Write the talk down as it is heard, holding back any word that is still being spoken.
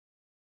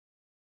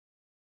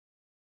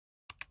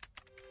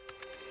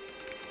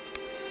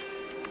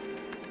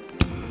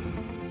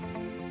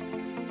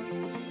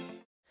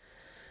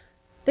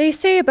They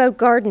say about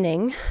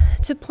gardening,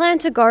 to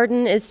plant a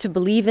garden is to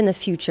believe in the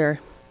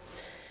future.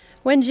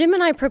 When Jim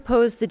and I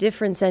proposed the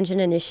Difference Engine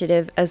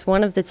initiative as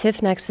one of the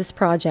TIFF Nexus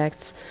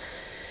projects,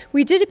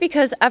 we did it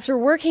because after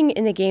working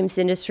in the games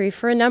industry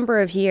for a number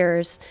of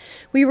years,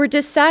 we were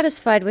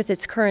dissatisfied with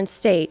its current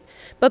state,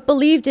 but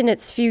believed in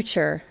its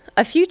future,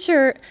 a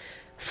future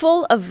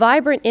full of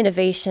vibrant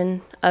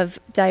innovation, of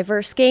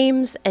diverse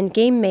games and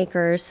game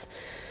makers,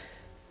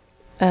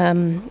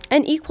 and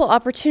equal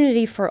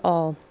opportunity for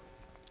all.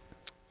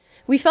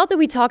 We felt that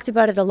we talked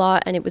about it a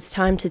lot and it was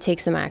time to take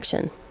some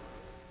action.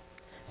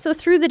 So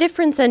through the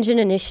Difference Engine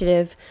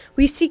initiative,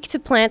 we seek to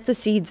plant the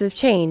seeds of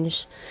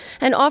change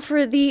and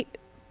offer the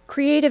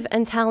creative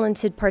and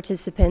talented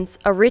participants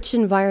a rich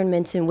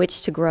environment in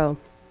which to grow.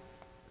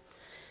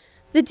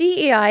 The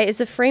DEI is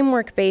a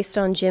framework based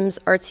on Jim's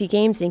Artsy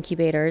Games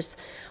incubators,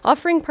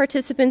 offering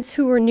participants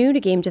who are new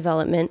to game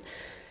development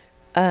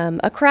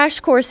a crash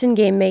course in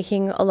game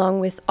making along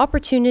with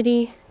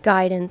opportunity,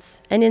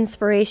 guidance, and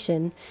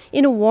inspiration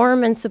in a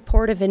warm and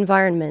supportive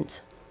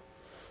environment.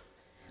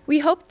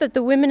 We hoped that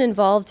the women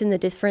involved in the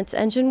Difference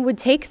Engine would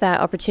take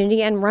that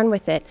opportunity and run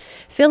with it,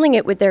 filling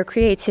it with their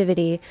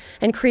creativity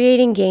and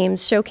creating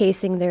games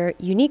showcasing their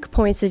unique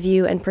points of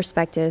view and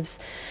perspectives.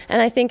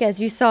 And I think, as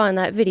you saw in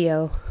that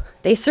video,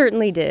 they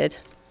certainly did.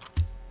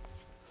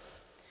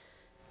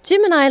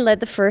 Jim and I led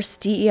the first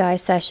DEI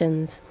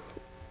sessions.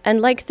 And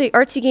like the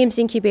Artsy Games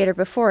incubator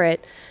before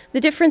it,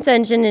 the Difference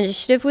Engine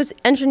initiative was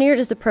engineered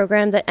as a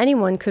program that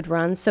anyone could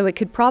run so it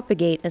could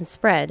propagate and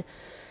spread.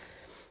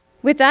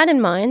 With that in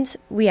mind,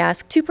 we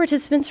asked 2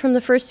 participants from the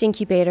first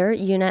incubator,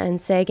 Yuna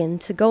and Sagan,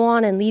 to go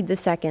on and lead the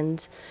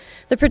second.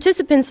 The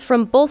participants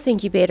from both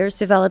incubators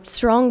developed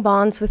strong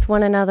bonds with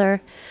one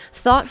another,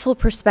 thoughtful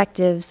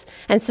perspectives,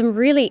 and some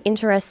really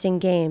interesting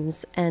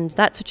games, and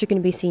that's what you're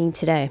going to be seeing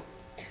today.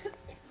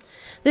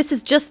 This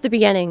is just the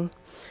beginning.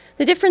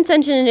 The Difference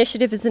Engine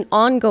initiative is an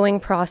ongoing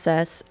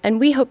process, and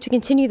we hope to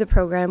continue the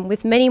program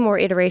with many more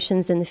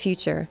iterations in the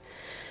future.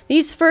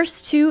 These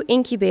first 2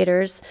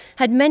 incubators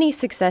had many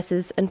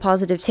successes and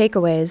positive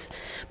takeaways,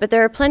 but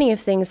there are plenty of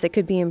things that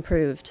could be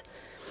improved.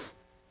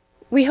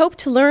 We hope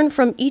to learn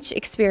from each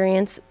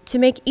experience to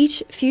make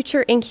each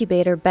future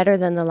incubator better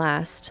than the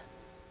last.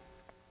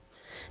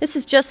 This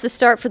is just the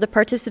start for the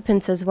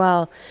participants as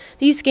well.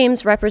 These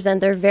games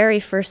represent their very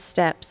first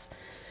steps.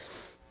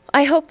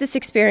 I hope this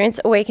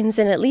experience awakens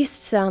in at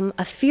least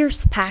a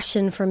fierce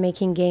passion for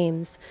making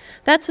games.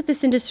 That's what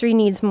this industry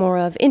needs more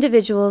of,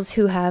 individuals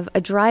who have a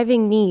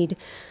driving need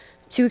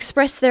to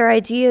express their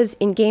ideas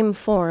in game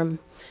form,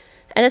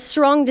 and a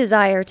strong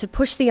desire to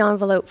push the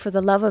envelope for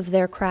the love of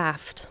their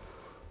craft.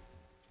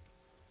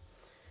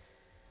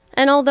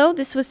 And although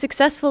this was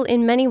successful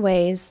in many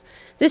ways,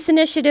 this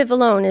initiative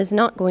alone is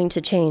not going to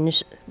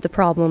change the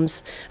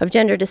problems of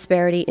gender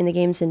disparity in the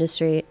games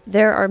industry.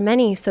 There are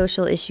many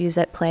social issues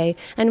at play,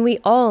 and we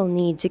all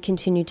need to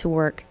continue to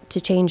work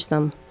to change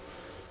them.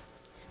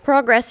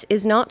 Progress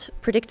is not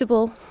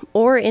predictable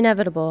or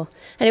inevitable,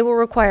 and it will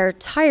require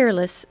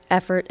tireless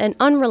effort and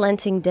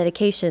unrelenting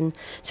dedication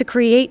to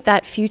create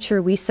that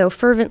future we so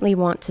fervently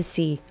want to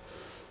see.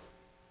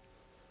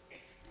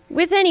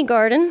 With any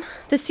garden,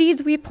 the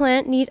seeds we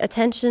plant need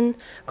attention,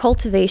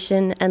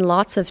 cultivation, and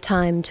lots of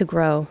time to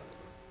grow.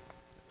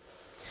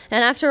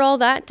 And after all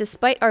that,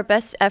 despite our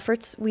best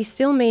efforts, we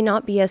still may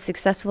not be as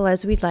successful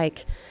as we'd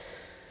like.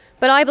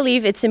 But I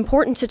believe it's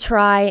important to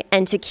try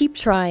and to keep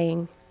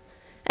trying.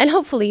 And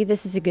hopefully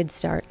this is a good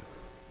start.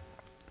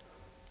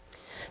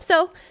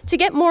 So, to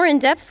get more in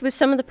depth with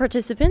some of the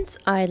participants,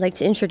 I'd like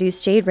to introduce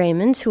Jade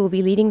Raymond, who will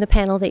be leading the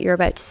panel that you're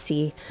about to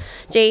see.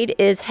 Jade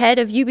is head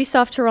of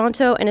Ubisoft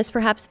Toronto and is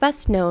perhaps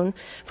best known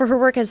for her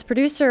work as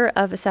producer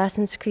of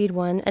Assassin's Creed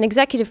 1 and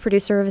executive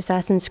producer of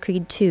Assassin's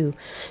Creed 2.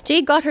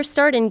 Jade got her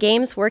start in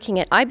games working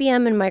at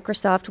IBM and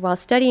Microsoft while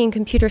studying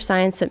computer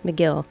science at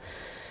McGill.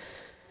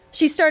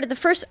 She started the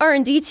first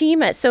R&D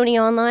team at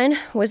Sony Online,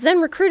 was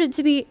then recruited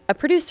to be a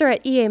producer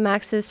at EA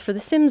Maxis for The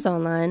Sims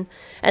Online,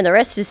 and the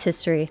rest is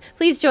history.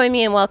 Please join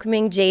me in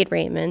welcoming Jade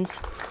Raymond.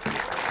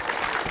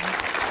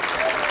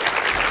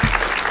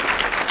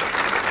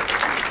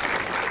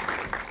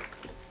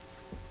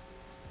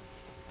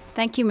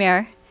 Thank you,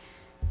 Mare.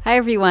 Hi,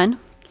 everyone.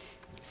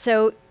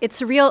 So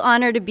it's a real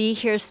honor to be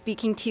here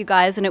speaking to you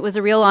guys, and it was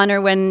a real honor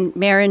when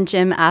Mare and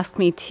Jim asked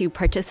me to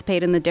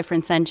participate in the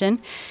Difference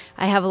Engine.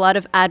 I have a lot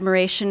of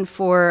admiration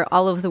for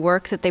all of the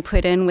work that they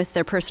put in with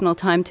their personal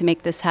time to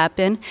make this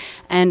happen,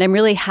 and I'm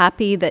really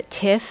happy that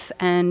TIFF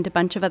and a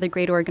bunch of other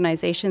great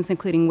organizations,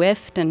 including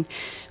WIFT and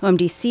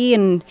OMDC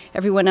and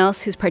everyone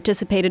else who's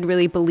participated,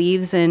 really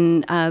believes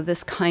in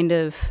this kind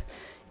of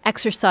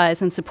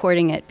exercise and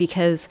supporting it,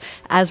 because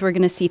as we're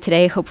going to see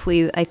today,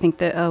 hopefully I think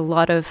that a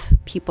lot of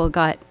people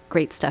got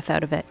great stuff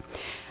out of it.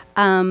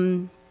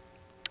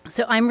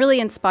 So I'm really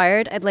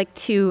inspired.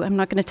 I'm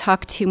not going to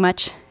talk too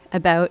much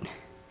about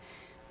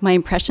my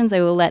impressions.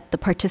 I will let the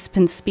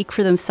participants speak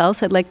for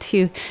themselves. I'd like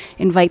to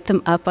invite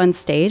them up on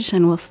stage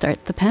and we'll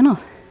start the panel.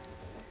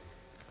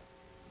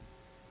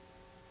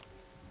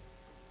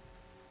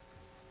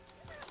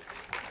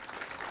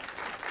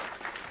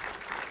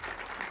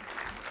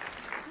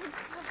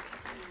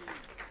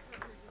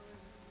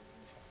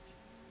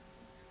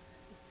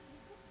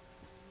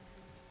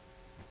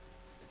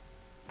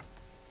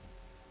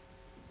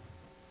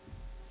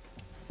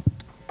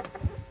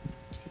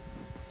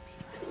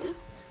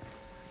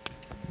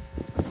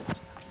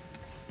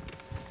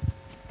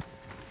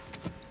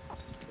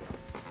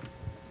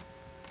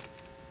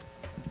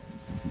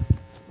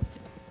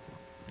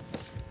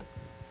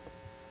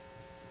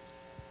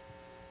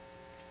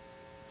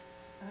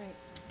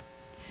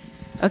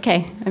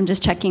 Okay, I'm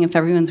just checking if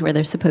everyone's where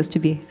they're supposed to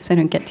be, so I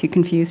don't get too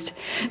confused.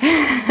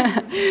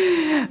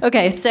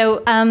 Okay,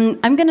 so I'm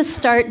going to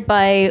start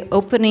by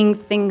opening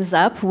things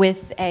up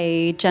with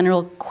a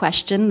general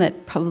question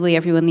that probably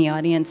everyone in the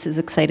audience is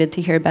excited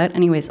to hear about.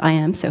 Anyways, I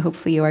am, so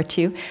hopefully you are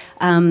too.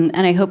 And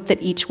I hope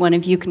that each one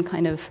of you can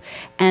kind of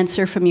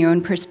answer from your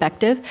own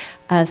perspective,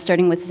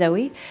 starting with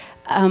Zoe.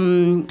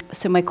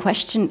 So my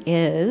question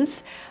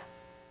is,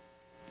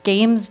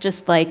 games,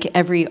 just like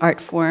every art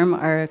form,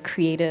 are a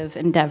creative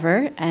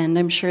endeavor, and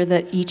I'm sure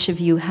that each of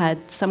you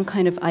had some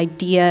kind of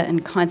idea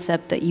and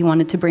concept that you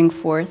wanted to bring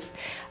forth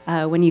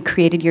when you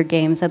created your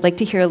games. I'd like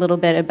to hear a little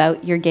bit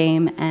about your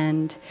game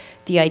and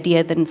the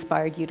idea that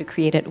inspired you to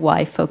create it.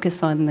 Why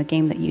focus on the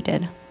game that you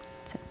did?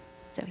 So,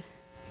 Zoe.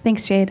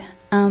 Thanks, Jade.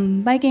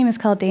 My game is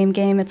called Dame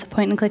Game. It's a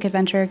point-and-click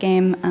adventure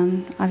game.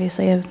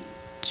 Obviously, I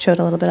showed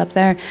a little bit up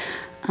there.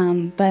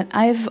 But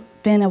I've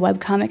been a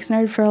webcomics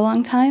nerd for a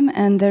long time,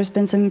 and there's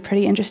been some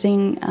pretty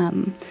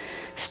interesting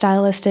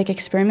stylistic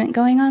experiment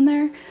going on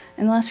there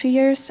in the last few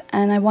years,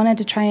 and I wanted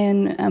to try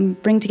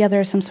and bring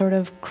together some sort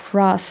of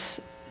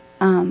cross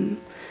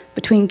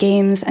between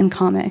games and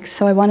comics.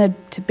 So I wanted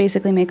to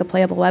basically make a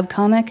playable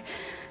webcomic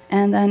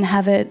and then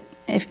have it,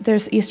 if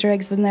there's Easter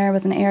eggs in there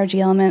with an ARG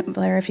element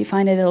where if you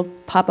find it, it'll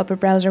pop up a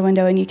browser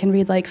window and you can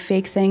read like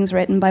fake things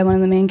written by one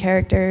of the main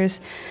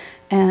characters.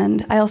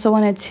 And I also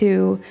wanted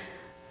to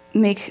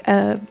make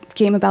a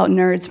game about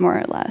nerds, more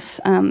or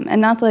less,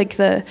 and not like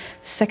the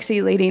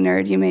sexy lady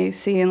nerd you may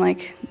see in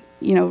like,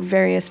 you know,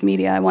 various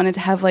media. I wanted to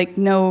have like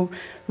no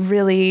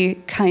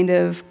really kind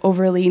of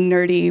overly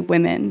nerdy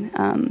women.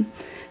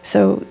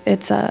 So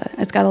it's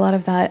got a lot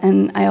of that,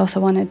 and I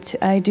also wanted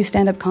to, I do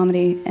stand-up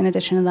comedy in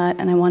addition to that,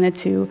 and I wanted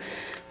to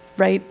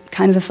write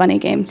kind of a funny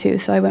game too,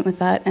 so I went with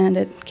that, and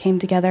it came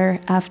together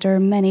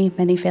after many,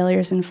 many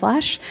failures in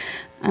Flash,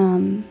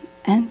 and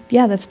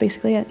yeah, that's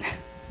basically it.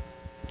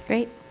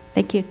 Great.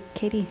 Thank you.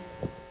 Katie.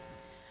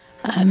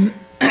 My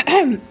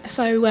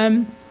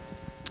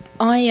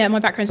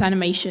background's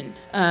animation.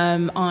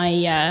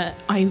 I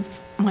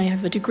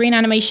have a degree in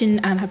animation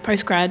and have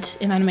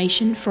postgrad in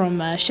animation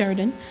from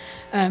Sheridan.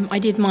 I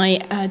did my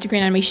degree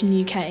in animation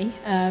in the UK,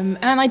 and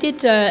I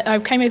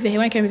came over here.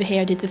 When I came over here,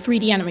 I did the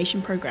 3D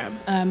animation program.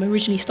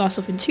 Originally started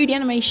off in 2D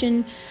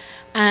animation,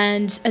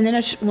 and then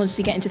I just wanted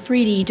to get into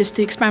 3D just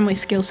to expand my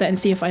skill set and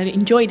see if I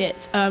enjoyed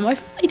it. I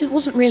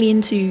wasn't really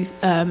into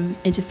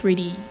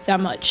 3D that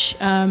much,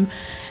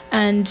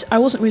 and I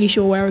wasn't really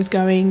sure where I was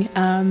going.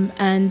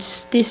 And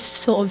this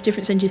sort of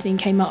difference engine thing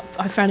came up.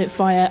 I found it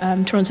via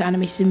Toronto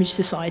Animated Image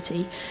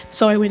Society,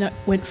 so I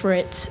went for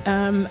it.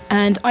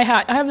 And I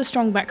have a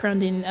strong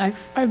background in I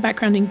have a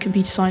background in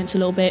computer science a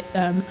little bit.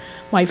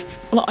 I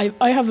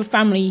have a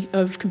family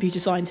of computer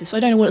scientists. I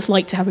don't know what it's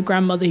like to have a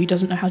grandmother who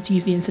doesn't know how to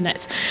use the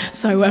internet.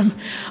 So I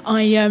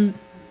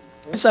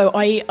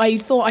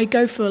thought I'd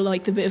go for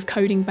like the bit of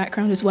coding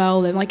background as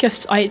well. And I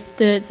guess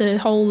the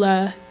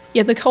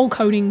whole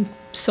coding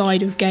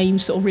side of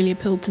games sort of really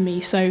appealed to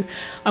me. So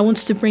I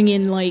wanted to bring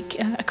in like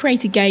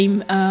create a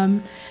game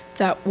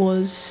that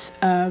was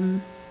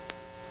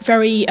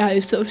very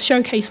sort of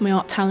showcase my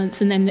art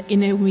talents, and then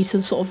enable me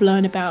to sort of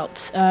learn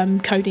about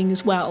coding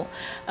as well.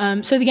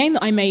 So the game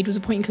that I made was a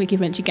point-and-click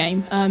adventure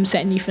game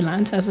set in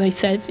Newfoundland, as I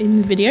said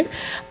in the video.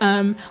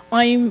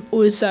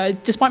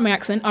 Despite my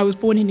accent, I was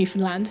born in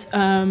Newfoundland.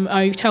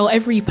 I tell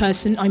every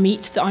person I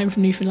meet that I'm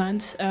from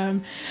Newfoundland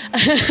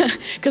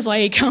because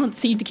I can't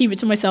seem to keep it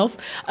to myself.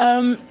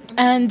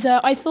 And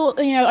I thought,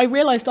 I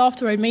realised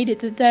after I made it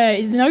that there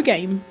is no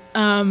game.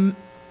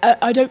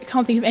 I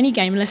can't think of any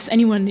game, unless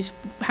anyone is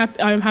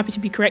I'm happy to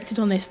be corrected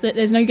on this, that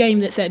there's no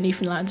game that's set in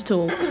Newfoundland at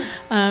all.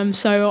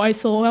 So I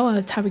thought, well,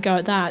 let's have a go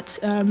at that.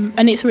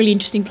 And it's a really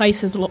interesting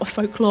place. There's a lot of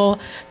folklore.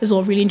 There's a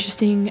lot of really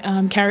interesting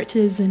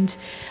characters and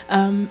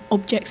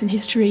objects and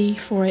history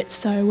for it.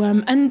 So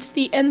and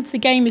the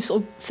game is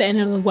sort of set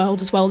in another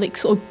world as well. That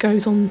sort of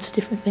goes on to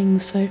different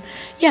things. So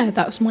yeah,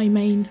 that was my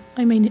main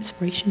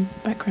inspiration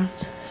background.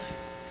 So.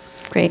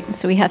 Great.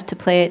 So we have to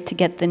play it to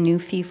get the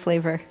Newfie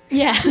flavor.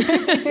 Yeah,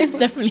 it's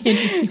definitely a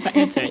Newfie back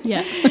into it.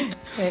 Yeah.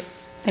 Great.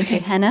 Okay,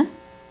 Hannah.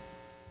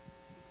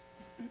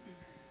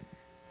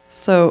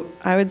 So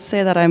I would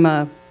say that I'm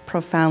a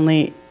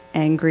profoundly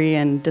angry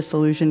and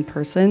disillusioned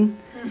person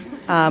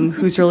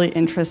who's really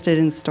interested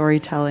in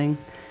storytelling.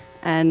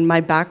 And my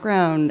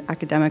background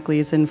academically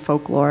is in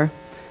folklore.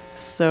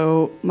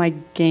 So my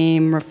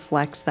game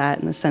reflects that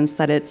in the sense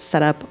that it's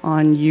set up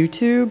on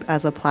YouTube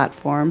as a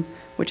platform,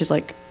 which is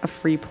like a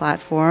free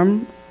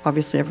platform.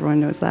 Obviously, everyone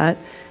knows that.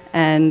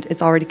 And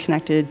it's already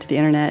connected to the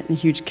internet and a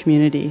huge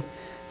community.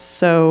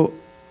 So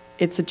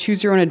it's a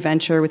choose your own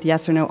adventure with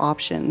yes or no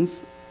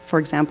options. For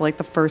example, like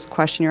the first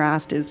question you're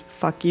asked is,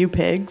 fuck you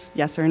pigs,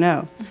 yes or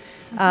no.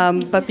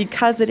 But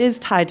because it is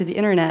tied to the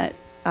internet,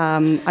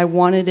 I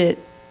wanted it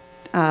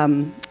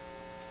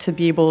to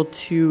be able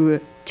to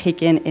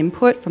take in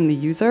input from the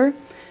user.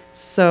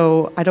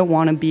 So I don't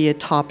want to be a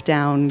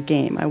top-down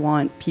game. I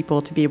want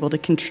people to be able to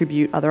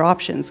contribute other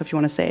options. So if you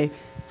want to say,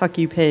 fuck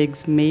you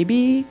pigs,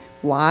 maybe,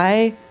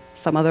 why,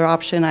 some other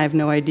option, I have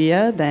no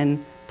idea,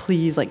 then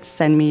please like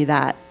send me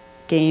that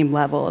game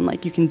level, and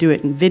like you can do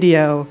it in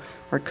video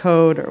or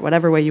code or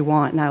whatever way you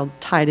want, and I'll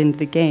tie it into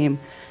the game.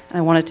 And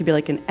I want it to be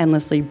like an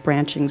endlessly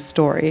branching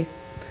story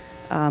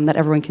that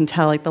everyone can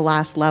tell. Like the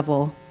last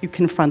level, you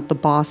confront the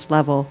boss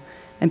level,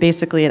 and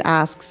basically it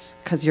asks,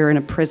 because you're in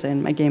a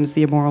prison, my game's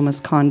The Immoral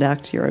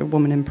Misconduct, you're a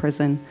woman in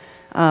prison,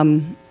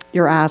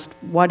 you're asked,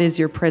 what is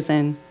your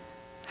prison?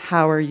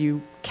 How are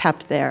you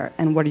kept there?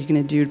 And what are you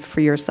going to do for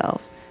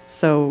yourself?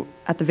 So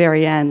at the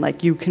very end,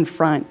 like you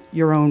confront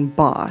your own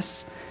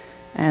boss.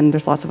 And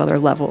there's lots of other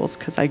levels,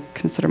 because I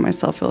consider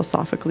myself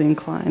philosophically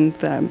inclined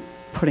that I'm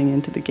putting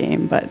into the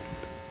game, but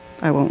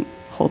I won't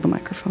hold the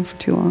microphone for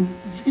too long.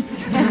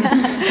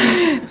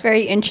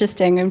 Very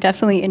interesting. I'm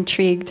definitely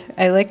intrigued.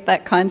 I like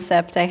that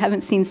concept. I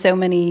haven't seen so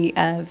many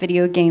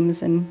video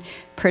games and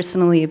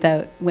personally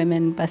about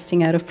women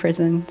busting out of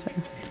prison, so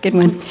it's a good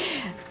one.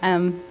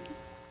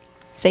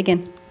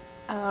 Sagan.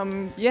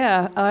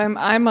 Yeah,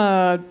 I'm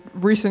a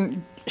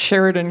recent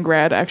Sheridan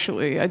grad,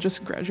 actually. I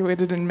just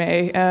graduated in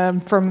May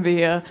from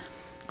the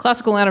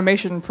classical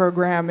animation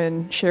program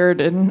in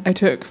Sheridan. I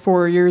took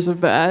 4 years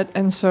of that,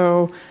 and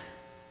so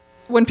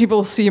when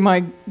people see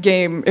my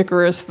game,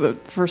 Icarus, the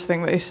first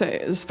thing they say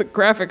is the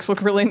graphics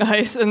look really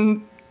nice,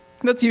 and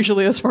that's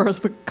usually as far as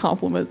the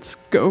compliments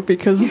go,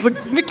 because the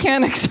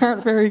mechanics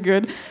aren't very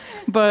good.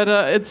 But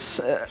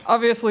it's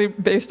obviously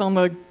based on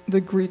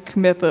the Greek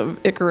myth of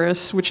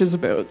Icarus, which is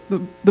about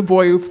the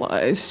boy who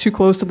flies too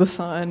close to the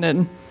sun.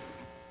 And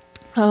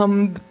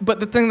but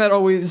the thing that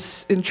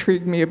always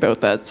intrigued me about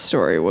that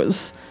story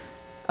was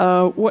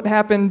what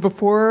happened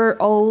before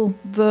all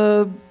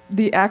the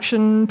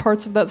action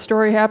parts of that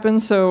story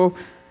happened. So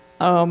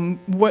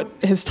what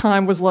his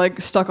time was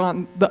like stuck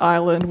on the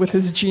island with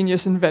his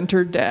genius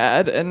inventor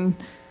dad,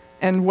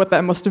 and what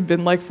that must have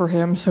been like for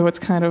him. So it's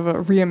kind of a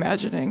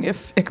reimagining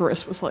if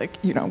Icarus was like,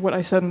 you know, what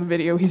I said in the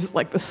video, he's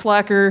like the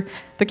slacker.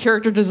 The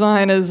character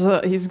design is,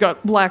 he's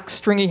got black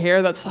stringy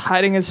hair that's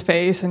hiding his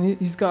face, and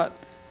he's got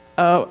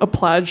a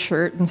plaid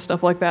shirt and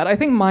stuff like that. I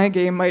think my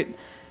game might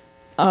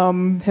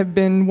have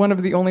been one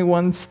of the only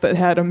ones that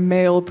had a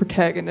male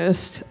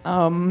protagonist.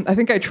 I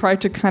think I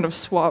tried to kind of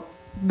swap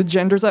the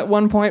genders at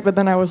one point, but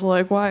then I was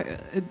like, why?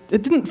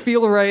 It didn't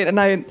feel right,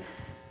 and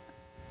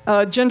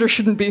gender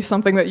shouldn't be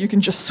something that you can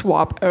just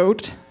swap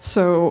out.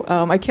 So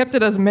I kept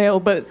it as male,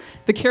 but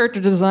the character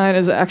design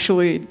is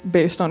actually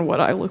based on what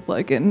I looked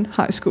like in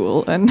high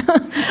school, and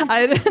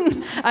I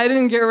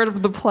didn't get rid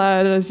of the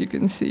plaid, as you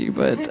can see,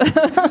 but.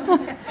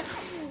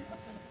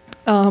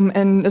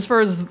 And as far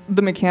as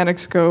the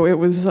mechanics go, it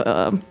was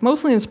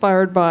mostly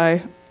inspired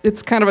by,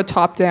 it's kind of a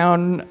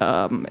top-down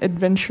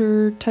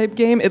adventure type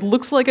game. It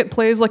looks like it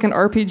plays like an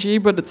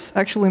RPG, but it's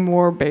actually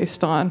more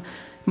based on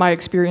my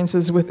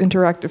experiences with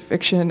interactive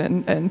fiction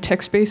and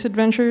text-based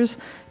adventures,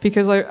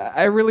 because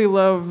I really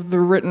love the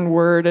written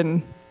word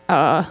and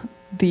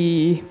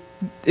the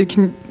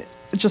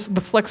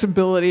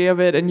flexibility of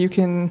it, and you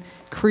can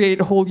create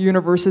whole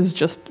universes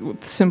just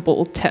with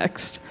simple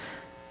text.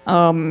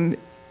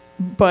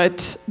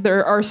 But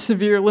there are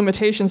severe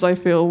limitations, I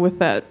feel, with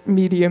that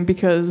medium,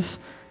 because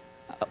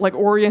like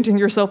orienting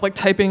yourself, like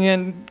typing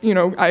in, you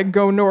know, I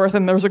go north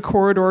and there's a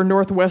corridor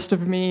northwest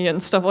of me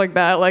and stuff like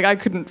that. Like I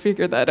couldn't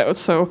figure that out.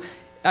 So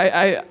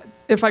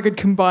if I could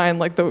combine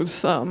like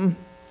those, the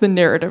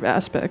narrative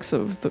aspects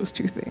of those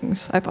two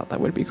things, I thought that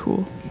would be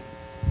cool.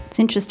 It's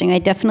interesting. I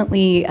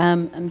definitely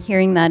am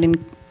hearing that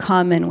in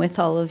common with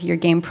all of your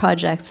game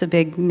projects, a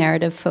big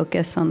narrative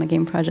focus on the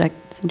game project.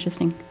 It's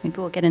interesting. Maybe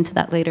we'll get into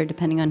that later,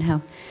 depending on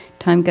how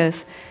time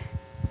goes.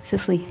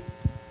 Cecily.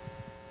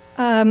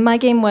 My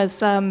game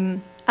was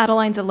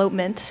Adeline's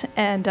Elopement,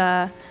 and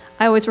I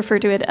always refer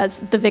to it as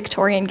the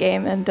Victorian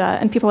game,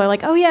 and people are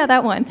like, oh yeah,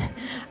 that one.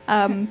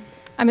 I'm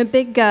a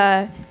big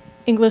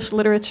English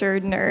literature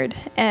nerd,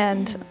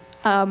 and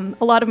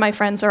a lot of my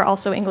friends are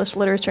also English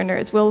literature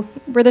nerds.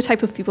 We're the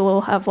type of people who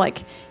will have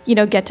like, you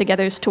know,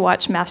 get-togethers to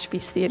watch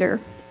Masterpiece Theater.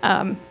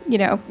 You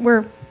know,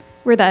 we're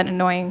that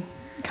annoying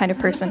kind of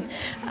person.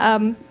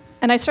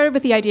 And I started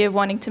with the idea of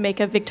wanting to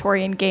make a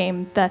Victorian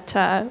game that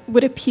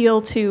would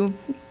appeal to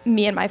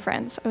me and my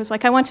friends. I was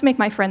like, I want to make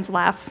my friends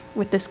laugh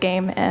with this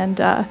game, and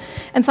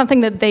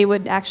something that they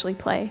would actually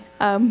play.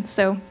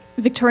 So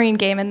Victorian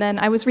game, and then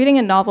I was reading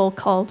a novel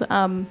called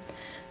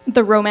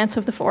The Romance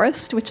of the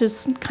Forest, which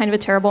is kind of a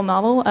terrible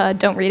novel.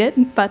 Don't read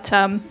it, but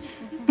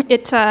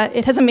it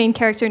has a main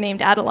character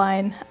named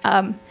Adeline,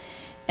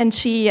 and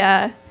she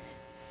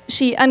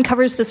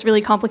uncovers this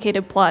really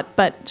complicated plot,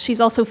 but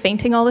she's also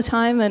fainting all the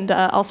time and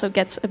also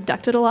gets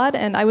abducted a lot.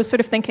 And I was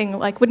sort of thinking,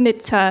 like, wouldn't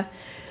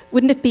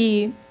it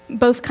be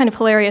both kind of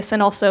hilarious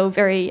and also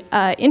very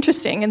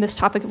interesting in this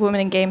topic of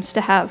women in games to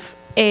have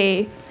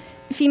a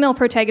female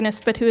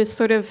protagonist, but who is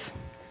sort of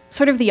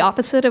the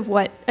opposite of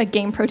what a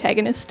game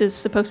protagonist is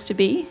supposed to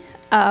be.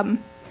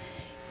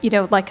 You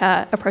know, like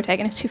a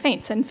protagonist who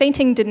faints. And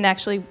fainting didn't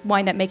actually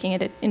wind up making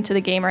it into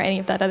the game or any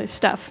of that other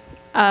stuff.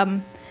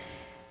 One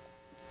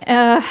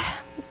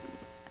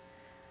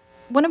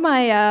of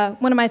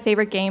my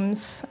favorite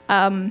games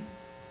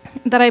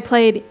that I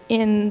played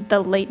in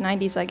the late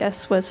 90s, I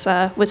guess, was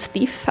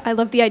Thief. I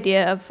love the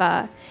idea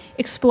of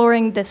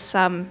exploring this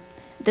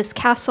this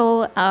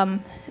castle,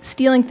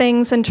 stealing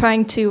things and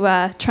trying to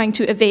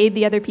evade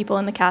the other people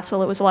in the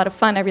castle. It was a lot of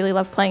fun. I really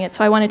loved playing it.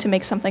 So I wanted to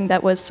make something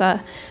that was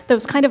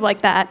kind of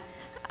like that,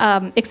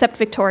 except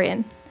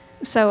Victorian.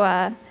 So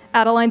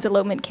Adeline's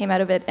elopement came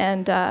out of it,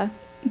 and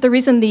the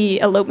reason the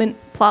elopement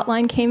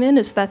plotline came in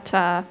is that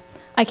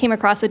I came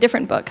across a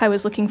different book. I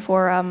was looking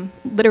for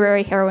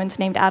literary heroines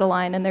named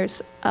Adeline, and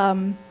there's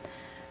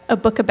a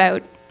book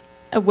about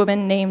a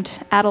woman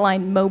named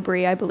Adeline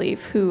Mowbray, I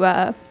believe, who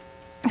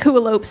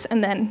elopes,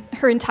 and then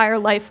her entire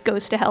life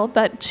goes to hell,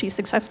 but she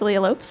successfully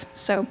elopes.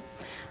 So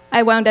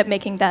I wound up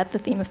making that the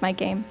theme of my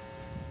game.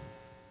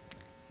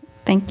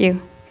 Thank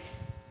you.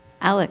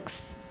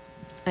 Alex.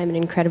 I'm an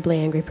incredibly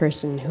angry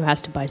person who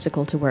has to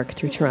bicycle to work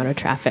through Toronto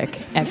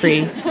traffic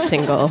every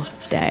single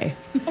day.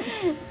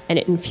 And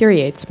it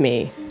infuriates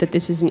me that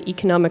this is an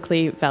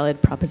economically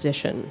valid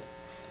proposition.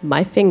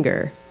 My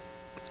finger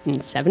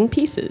in 7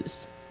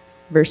 pieces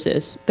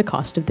versus the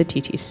cost of the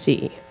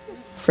TTC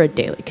for a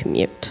daily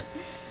commute.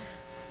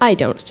 I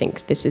don't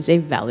think this is a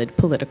valid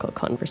political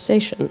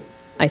conversation.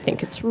 I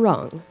think it's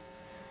wrong.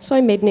 So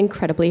I made an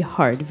incredibly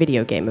hard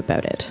video game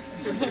about it.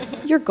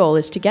 Your goal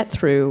is to get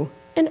through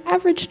an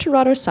average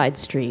Toronto side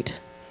street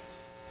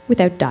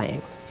without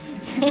dying.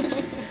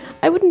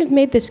 I wouldn't have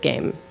made this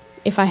game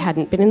if I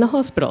hadn't been in the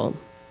hospital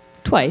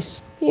twice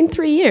in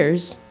 3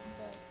 years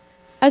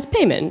as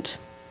payment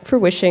for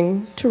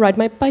wishing to ride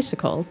my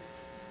bicycle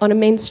on a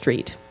main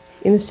street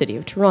in the city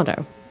of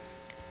Toronto.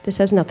 This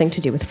has nothing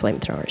to do with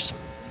flamethrowers.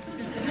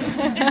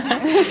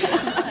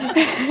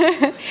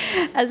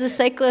 As a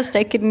cyclist,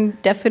 I can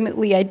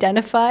definitely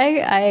identify.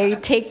 I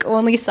take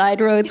only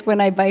side roads when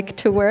I bike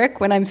to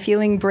work. When I'm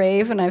feeling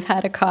brave and I've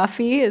had a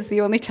coffee is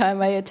the only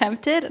time I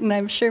attempt it. And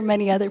I'm sure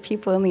many other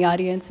people in the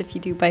audience, if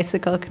you do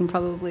bicycle, can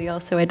probably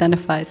also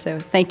identify. So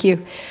thank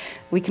you.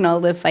 We can all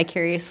live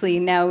vicariously.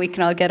 Now we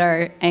can all get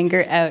our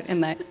anger out in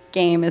that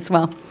game as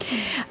well.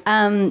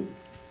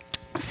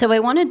 So I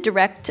want to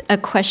direct a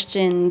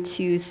question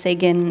to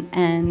Sagan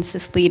and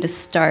Cecily to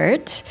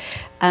start.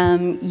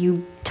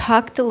 You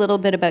talked a little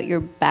bit about your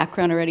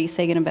background already,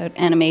 Sagan, about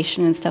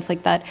animation and stuff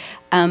like that.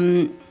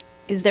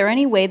 Is there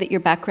any way that your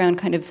background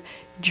kind of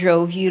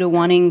drove you to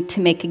wanting to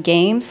make a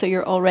game? So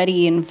you're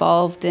already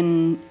involved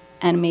in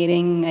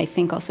animating, I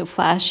think also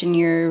Flash in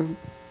your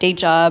day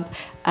job.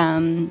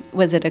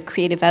 Was it a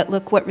creative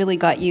outlook? What really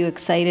got you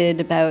excited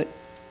about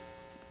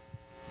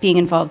being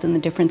involved in the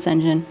Difference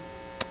Engine?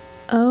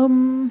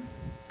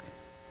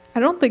 I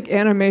don't think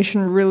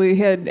animation really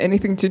had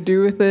anything to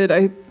do with it.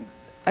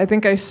 I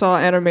think I saw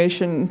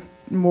animation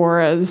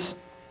more as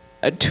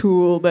a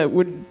tool that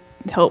would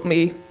help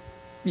me,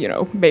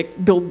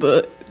 build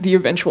the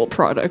eventual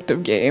product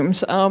of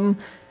games.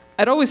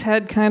 I'd always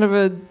had kind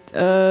of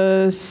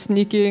a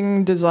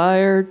sneaking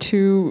desire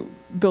to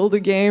build a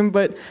game,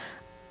 but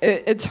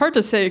it's hard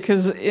to say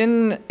because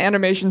in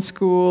animation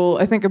school,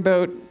 I think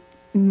about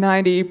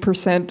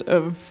 90%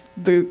 of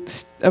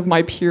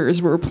my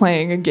peers were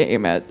playing a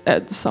game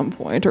at some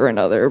point or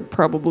another,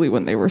 probably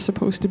when they were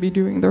supposed to be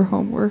doing their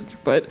homework.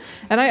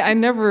 And I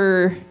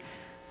never,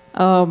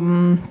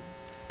 but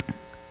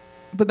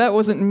that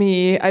wasn't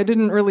me. I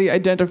didn't really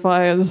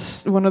identify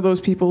as one of those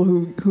people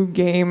who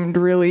gamed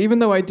really, even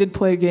though I did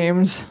play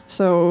games.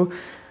 So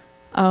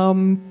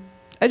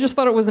I just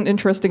thought it was an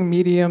interesting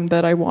medium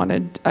that I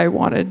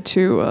wanted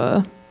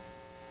to.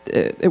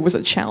 It was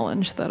a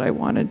challenge that I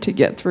wanted to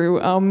get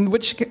through,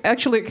 which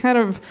actually kind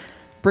of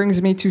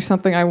brings me to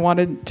something I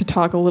wanted to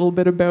talk a little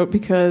bit about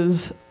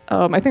because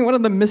I think one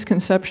of the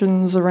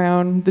misconceptions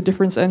around the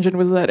Difference Engine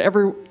was that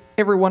every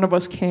one of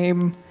us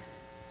came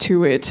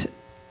to it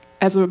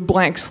as a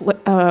blank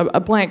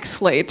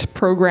slate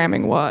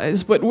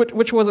programming-wise, but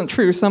which wasn't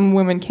true. Some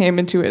women came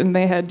into it and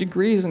they had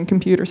degrees in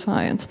computer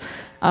science.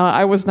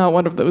 I was not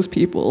one of those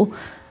people.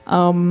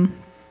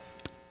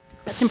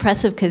 That's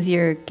impressive because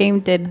your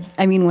game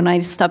when I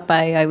stopped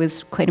by, I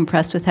was quite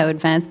impressed with how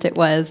advanced it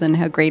was and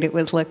how great it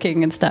was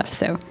looking and stuff.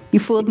 So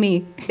you fooled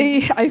me.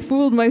 I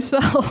fooled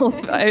myself.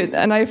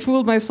 I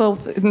fooled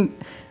myself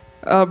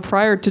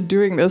prior to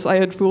doing this. I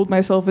had fooled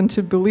myself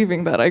into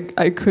believing that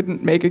I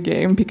couldn't make a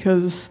game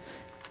because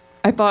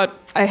I thought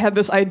I had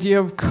this idea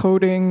of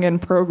coding and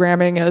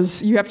programming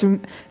as you have to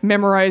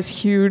memorize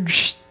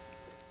huge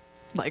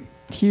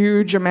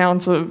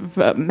amounts of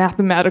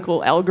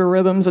mathematical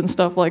algorithms and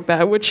stuff like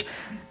that, which,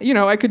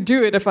 I could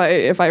do it if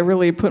I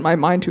really put my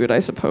mind to it, I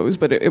suppose,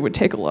 but it would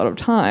take a lot of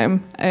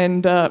time.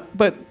 And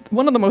but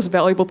one of the most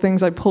valuable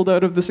things I pulled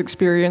out of this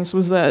experience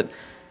was that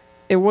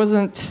it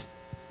wasn't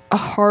a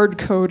hard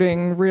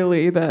coding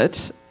really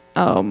that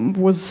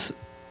was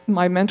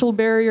my mental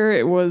barrier.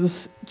 It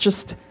was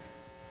just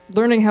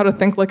learning how to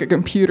think like a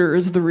computer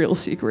is the real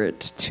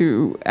secret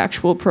to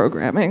actual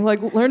programming. Like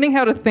learning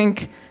how to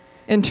think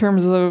in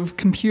terms of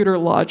computer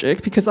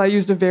logic, because I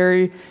used a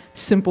very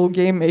simple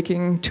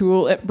game-making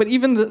tool. But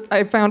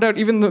I found out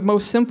even the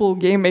most simple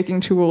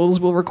game-making tools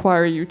will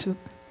require you to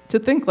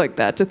think like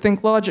that, to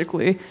think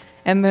logically.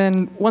 And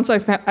then once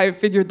I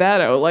figured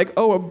that out, like,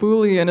 oh, a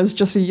Boolean is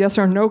just a yes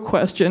or no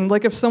question.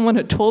 Like, if someone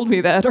had told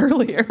me that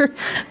earlier,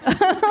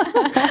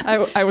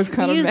 I was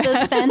kind of mad. Use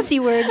those fancy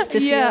words to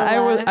feel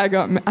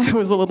I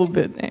was a little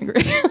bit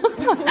angry.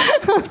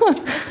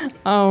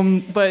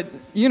 But,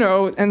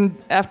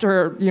 and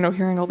after,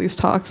 hearing all these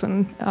talks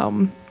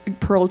and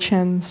Pearl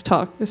Chen's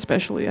talk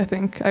especially, I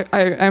think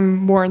I'm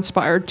more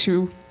inspired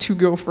to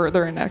go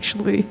further and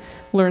actually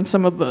learn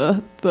some of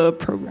the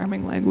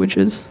programming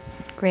languages.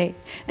 Great.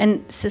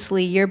 And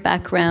Cecily, your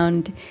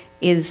background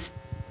is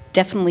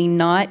definitely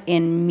not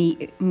in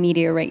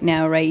media right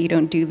now, right? You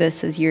don't do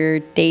this as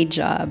your day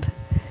job,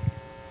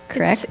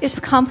 correct?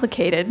 It's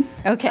complicated.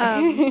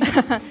 Okay.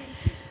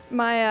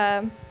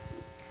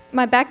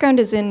 My background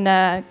is in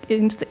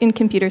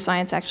computer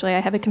science, actually. I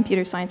have a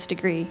computer science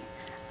degree.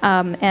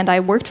 And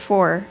I worked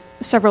for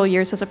several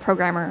years as a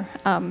programmer,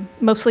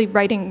 mostly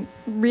writing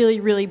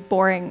really, really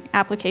boring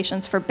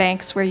applications for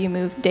banks where you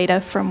move data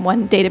from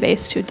one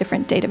database to a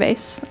different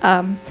database.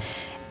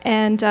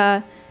 And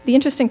the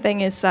interesting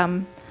thing is,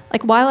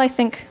 while I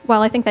think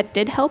that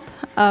did help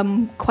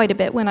quite a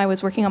bit when I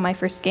was working on my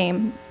first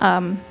game,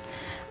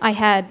 I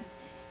had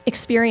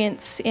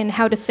experience in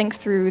how to think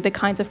through the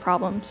kinds of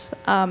problems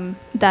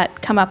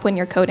that come up when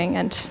you're coding,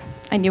 and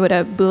I knew what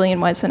a Boolean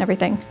was and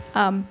everything.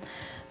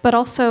 But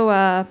also,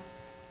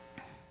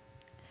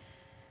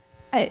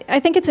 I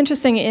think it's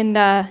interesting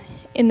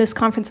in this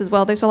conference as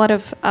well. There's a lot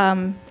of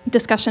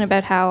discussion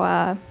about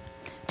how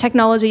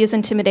technology is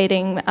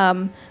intimidating,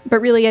 but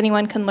really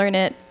anyone can learn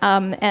it,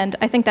 and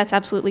I think that's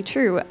absolutely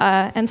true.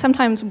 And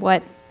sometimes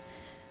what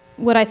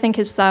I think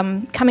is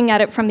coming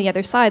at it from the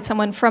other side,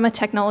 someone from a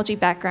technology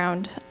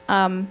background,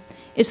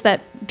 is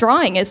that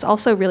drawing is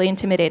also really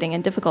intimidating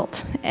and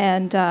difficult.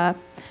 And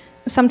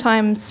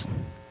sometimes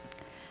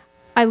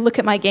I look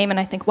at my game and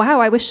I think, wow,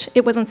 I wish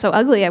it wasn't so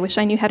ugly. I wish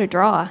I knew how to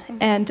draw.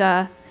 And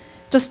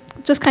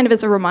just kind of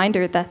as a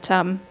reminder that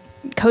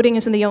coding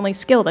isn't the only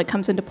skill that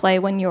comes into play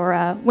when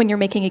you're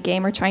making a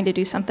game or trying to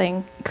do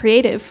something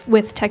creative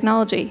with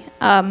technology.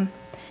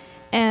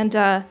 And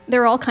there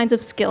are all kinds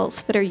of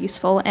skills that are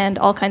useful and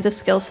all kinds of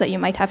skills that you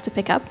might have to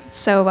pick up.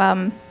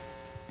 So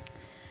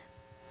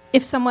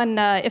if someone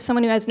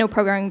who has no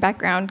programming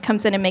background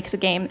comes in and makes a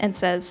game and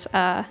says,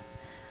 I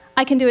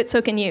can do it,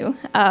 so can you.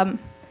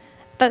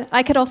 But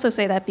I could also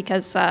say that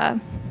because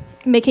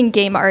making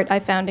game art I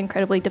found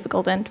incredibly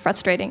difficult and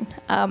frustrating.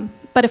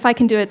 But if I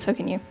can do it, so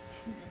can you.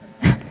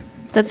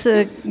 That's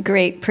a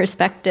great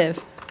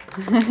perspective.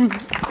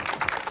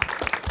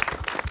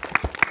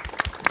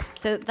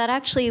 So that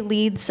actually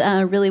leads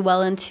really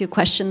well into a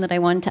question that I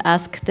wanted to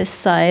ask this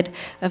side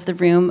of the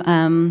room.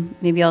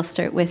 Maybe I'll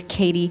start with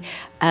Katie.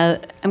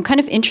 I'm kind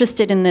of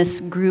interested in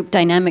this group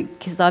dynamic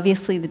because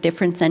obviously the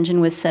difference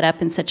engine was set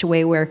up in such a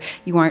way where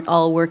you aren't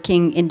all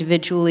working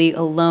individually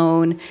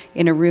alone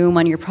in a room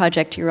on your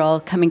project. You're all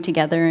coming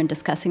together and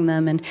discussing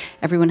them, and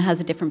everyone has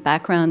a different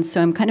background.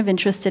 So I'm kind of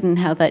interested in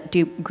how that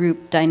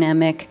group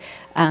dynamic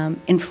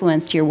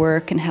influenced your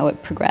work and how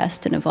it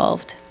progressed and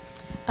evolved.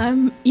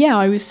 Yeah,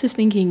 I was just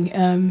thinking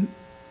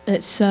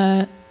it's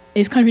kind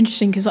of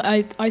interesting because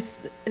I was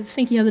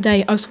thinking the other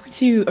day, I was talking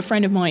to a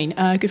friend of mine,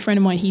 a good friend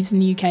of mine. He's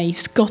in the UK,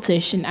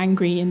 Scottish and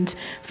angry and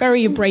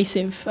very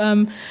abrasive,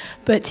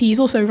 but he's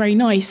also very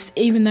nice,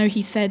 even though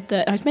he said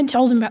that I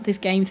told him about this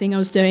game thing I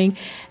was doing,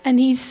 and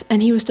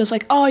he was just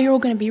like, oh, you're all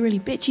going to be really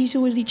bitchy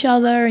towards each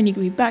other and you're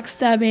going to be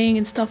backstabbing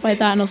and stuff like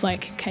that, and I was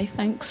like, okay,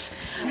 thanks.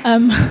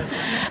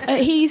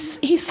 He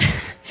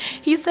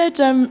said,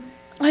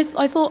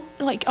 I thought,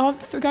 like,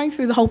 after going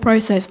through the whole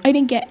process, I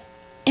didn't get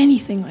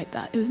anything like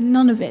that. It was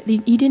none of it.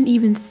 You didn't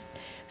even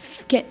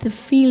get the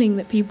feeling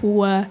that people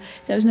were.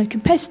 There was no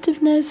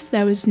competitiveness.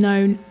 There was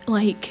no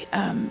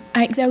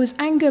there was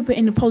anger, but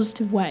in a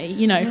positive way.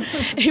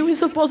 It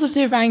was a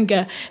positive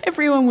anger.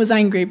 Everyone was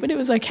angry, but it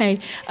was okay.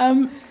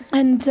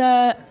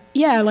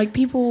 Yeah, like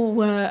people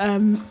were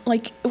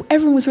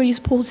everyone was really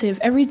supportive.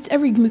 Every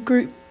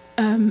group.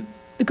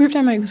 The group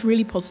dynamic was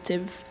really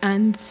positive,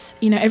 and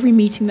every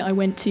meeting that I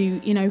went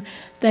to,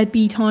 there'd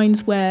be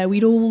times where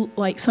we'd all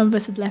some of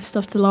us had left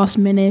stuff to the last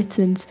minute,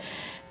 and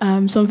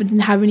some of it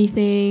didn't have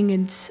anything,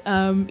 and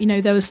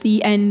there was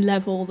the end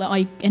level that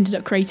I ended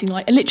up creating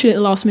literally at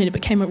the last minute,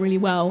 but came up really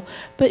well.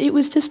 But it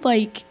was just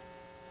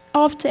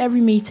after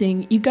every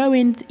meeting, you go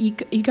in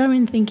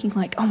thinking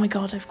oh my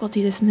god, I've got to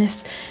do this and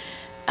this,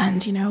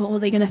 and what are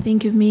they going to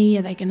think of me?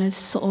 Are they going to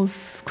sort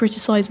of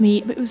criticize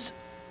me? But it was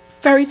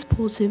very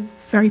supportive,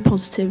 very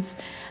positive,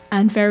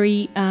 and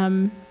very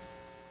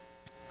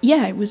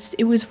it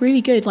was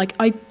really good.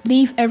 I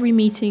leave every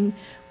meeting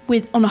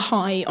on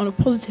a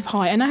positive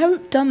high, and I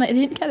haven't done that. I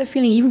didn't get the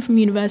feeling even from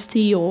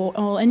university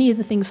or any of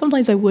the things.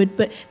 Sometimes I would,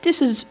 but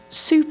this is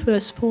super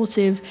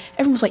supportive.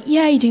 Everyone was like,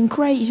 yeah, you're doing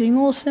great, you're doing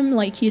awesome,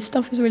 your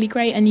stuff is really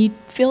great, and you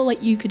feel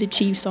like you could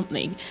achieve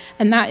something.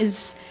 And that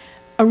is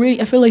I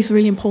feel like it's a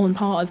really important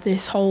part of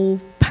this whole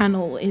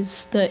panel,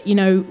 is that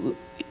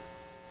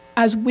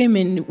as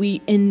women,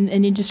 we in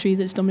an industry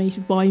that's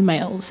dominated by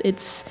males,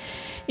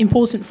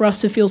 important for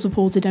us to feel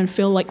supported and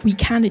feel like we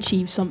can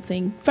achieve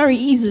something very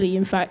easily.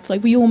 In fact,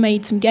 like we all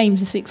made some games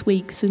in 6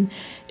 weeks, and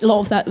a lot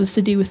of that was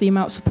to do with the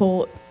amount of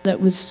support that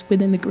was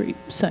within the group.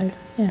 So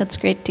yeah. That's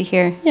great to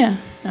hear. Yeah.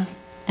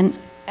 And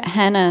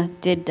Hannah,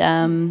 did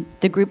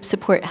the group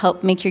support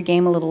help make your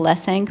game a little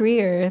less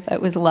angry, or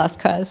that was a lost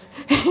cause?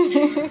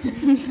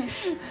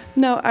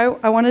 No,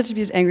 I wanted to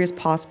be as angry as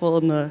possible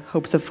in the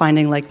hopes of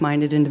finding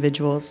like-minded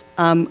individuals.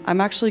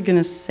 I'm actually going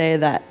to say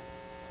that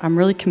I'm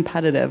really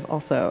competitive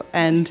also,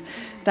 and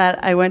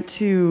that I went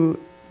to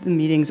the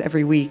meetings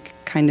every week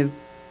kind of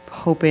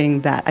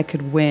hoping that I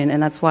could win,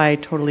 and that's why I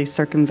totally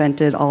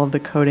circumvented all of the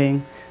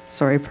coding.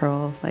 Sorry,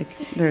 Pearl. Like,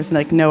 there's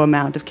like no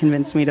amount of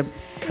convinced me to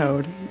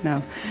code,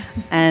 no.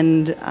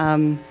 And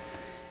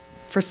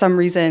for some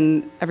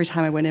reason, every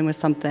time I went in with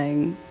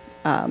something,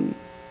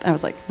 I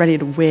was like ready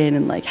to win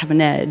and like have an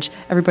edge.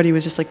 Everybody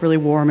was just like really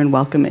warm and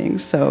welcoming.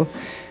 So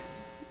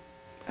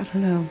I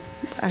don't know.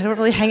 I don't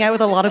really hang out with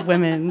a lot of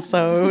women,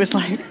 so it was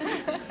like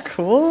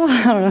cool.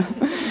 I don't know.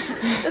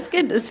 That's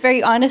good. That's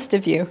very honest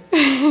of you.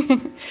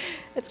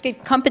 That's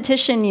good.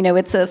 Competition, you know,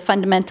 it's a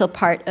fundamental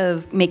part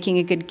of making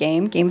a good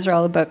game. Games are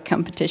all about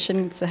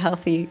competition. It's a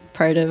healthy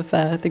part of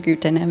the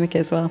group dynamic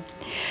as well.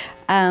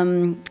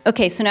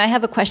 Okay, so now I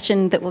have a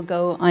question that will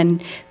go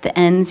on the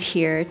ends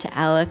here to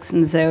Alex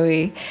and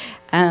Zoe.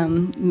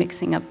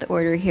 Mixing up the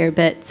order here a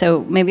bit.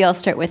 So maybe I'll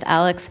start with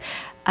Alex.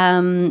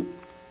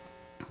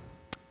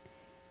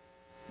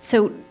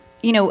 So,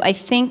 you know, I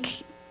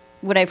think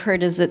what I've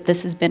heard is that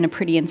this has been a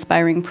pretty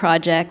inspiring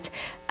project.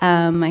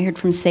 I heard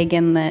from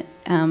Sagan that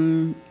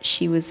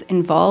she was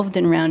involved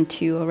in round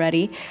 2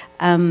 already.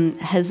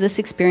 Has this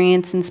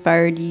experience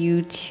inspired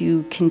you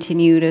to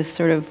continue to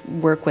sort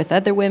of work with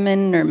other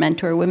women or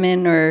mentor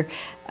women, or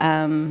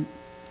kind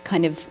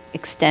of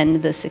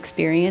extend this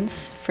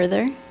experience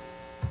further?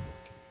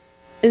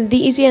 The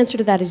easy answer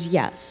to that is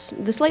yes.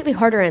 The slightly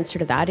harder answer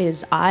to that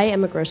is I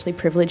am a grossly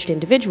privileged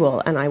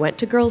individual, and I went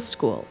to girls'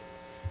 school.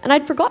 And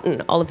I'd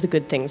forgotten all of the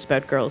good things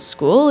about girls'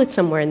 school. It's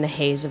somewhere in the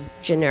haze of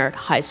generic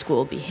high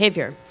school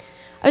behavior.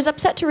 I was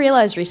upset to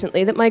realize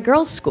recently that my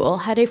girls' school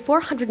had a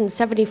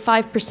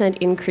 475%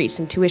 increase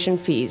in tuition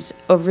fees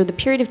over the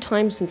period of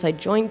time since I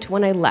joined to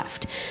when I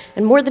left,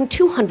 and more than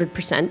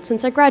 200%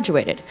 since I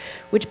graduated,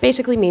 which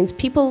basically means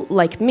people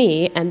like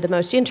me and the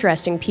most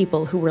interesting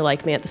people who were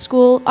like me at the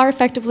school are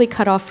effectively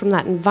cut off from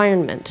that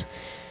environment.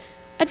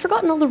 I'd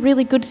forgotten all the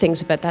really good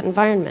things about that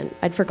environment.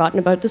 I'd forgotten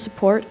about the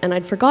support, and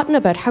I'd forgotten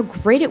about how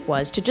great it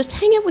was to just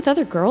hang out with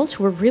other girls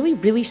who were really,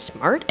 really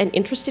smart and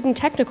interested in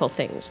technical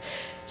things.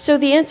 So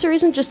the answer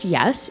isn't just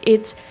yes,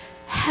 it's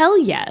hell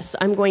yes,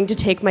 I'm going to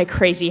take my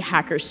crazy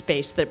hacker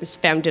space that was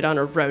founded on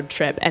a road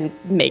trip and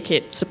make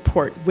it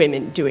support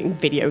women doing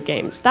video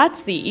games.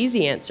 That's the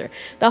easy answer.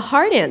 The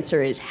hard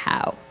answer is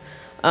how.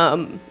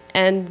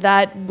 And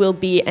that will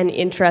be an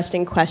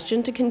interesting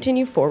question to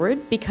continue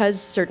forward,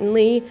 because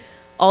certainly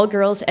all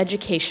girls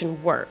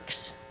education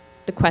works.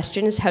 The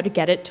question is how to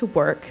get it to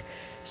work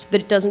so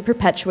that it doesn't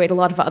perpetuate a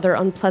lot of other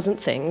unpleasant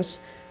things,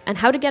 and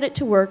how to get it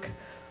to work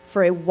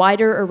for a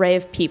wider array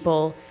of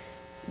people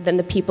than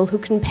the people who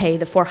can pay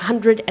the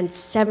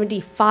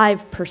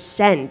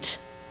 475%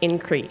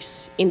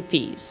 increase in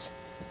fees.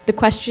 The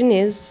question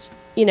is,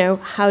 you know,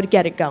 how to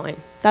get it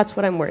going. That's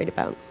what I'm worried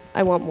about.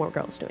 I want more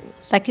girls doing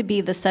this. That could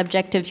be the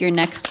subject of your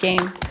next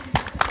game.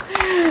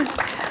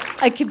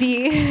 It could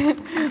be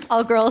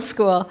all-girls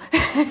school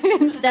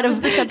instead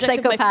of the subject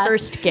Psychopath. of my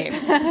first game.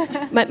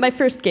 My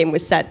first game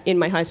was set in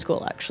my high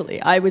school,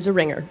 actually. I was a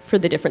ringer for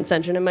the Difference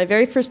Engine. In my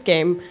very first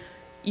game,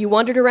 you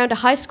wandered around a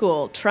high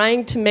school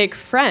trying to make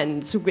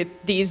friends with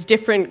these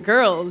different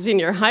girls in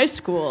your high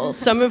school,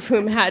 some of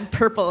whom had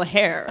purple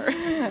hair.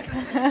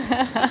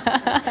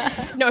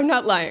 No, I'm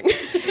not lying.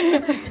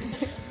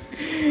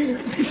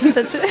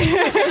 That's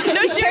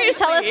No,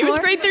 seriously, tell us it was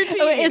more? grade 13.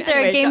 Oh, is there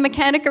a Anyway, game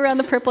mechanic around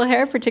the purple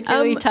hair,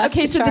 particularly tough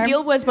okay, to so charm? the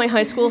deal was my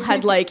high school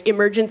had like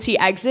emergency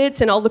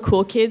exits, and all the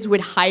cool kids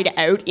would hide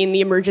out in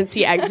the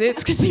emergency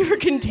exits because they were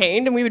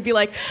contained, and we would be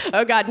like,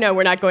 oh God, no,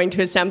 we're not going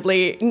to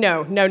assembly.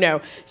 No, no,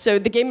 no. So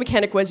the game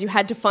mechanic was you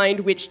had to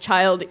find which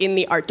child in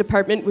the art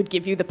department would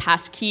give you the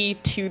pass key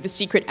to the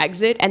secret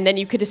exit, and then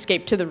you could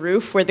escape to the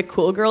roof where the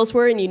cool girls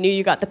were, and you knew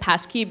you got the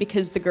pass key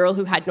because the girl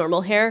who had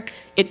normal hair,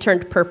 it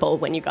turned purple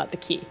when you got the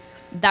key.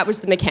 That was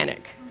the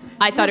mechanic.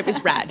 I thought it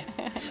was rad.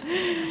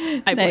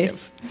 I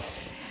Nice.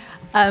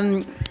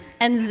 And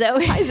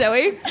Zoe. Hi,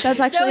 Zoe. That's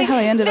actually how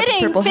I ended up with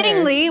purple hair.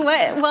 Fittingly,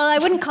 well, I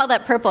wouldn't call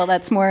that purple.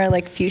 That's more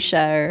like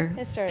fuchsia or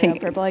It started pink.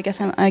 out purple.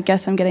 I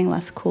guess I'm getting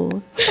less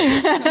cool.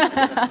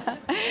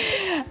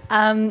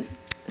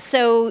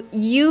 So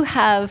you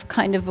have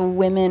kind of a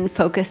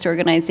women-focused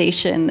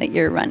organization that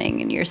you're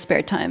running in your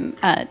spare time.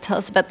 Tell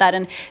us about that.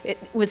 And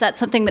was that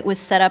something that was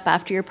set up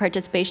after your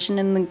participation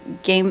in the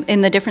game,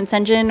 in the Difference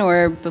Engine,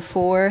 or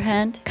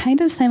beforehand?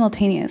 Kind of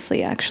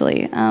simultaneously,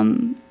 actually.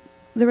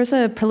 There was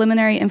a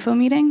preliminary info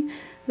meeting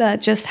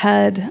that just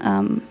had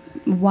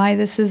why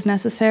this is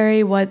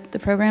necessary, what the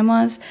program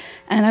was,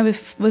 and I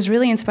was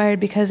really inspired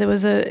because it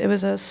was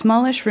a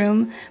smallish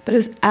room, but it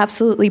was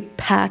absolutely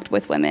packed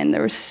with women.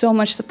 There was so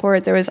much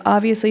support. There was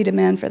obviously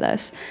demand for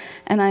this,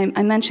 and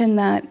I mentioned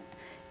that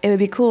it would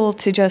be cool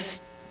to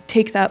just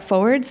take that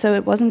forward. So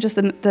it wasn't just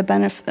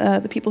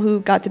the people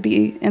who got to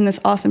be in this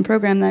awesome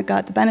program that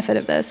got the benefit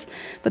of this,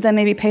 but then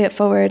maybe pay it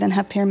forward and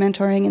have peer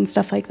mentoring and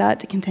stuff like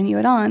that to continue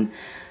it on.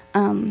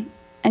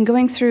 And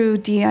going through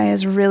DEI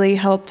has really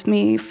helped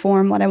me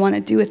form what I want to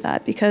do with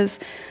that, because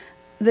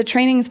the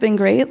training's been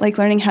great, like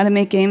learning how to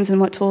make games and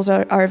what tools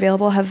are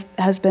available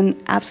has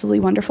been absolutely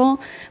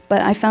wonderful.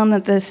 But I found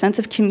that the sense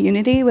of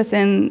community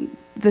within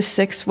the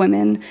 6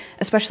 women,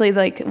 especially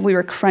like we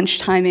were crunch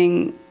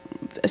timing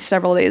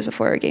several days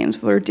before our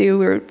games were due,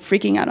 we were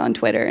freaking out on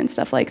Twitter and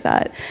stuff like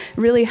that,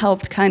 really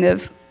helped kind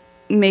of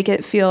make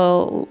it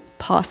feel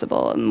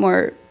possible and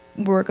more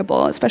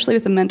workable, especially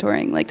with the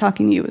mentoring. Like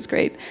talking to you was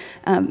great.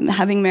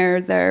 Having Mare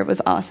there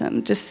was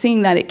awesome. Just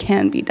seeing that it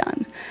can be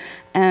done.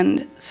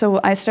 And so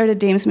I started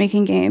Dames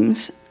Making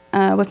Games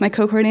with my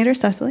co-coordinator,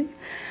 Cecily.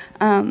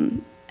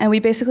 And we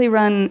basically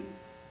run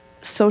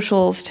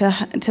socials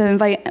to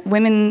invite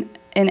women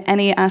in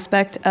any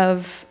aspect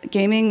of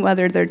gaming,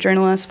 whether they're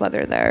journalists,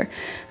 whether they're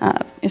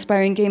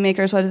aspiring game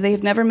makers, whether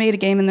they've never made a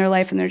game in their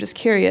life and they're just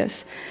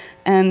curious,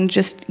 and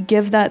just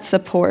give that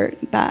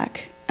support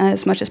back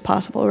as much as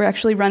possible. We're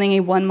actually running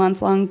a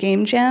 1-month-long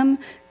game jam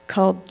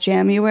called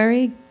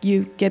January.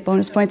 You get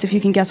bonus points if you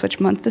can guess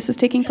which month this is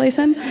taking place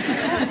in.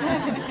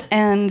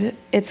 And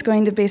it's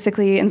going to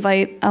basically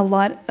invite a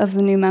lot of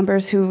the new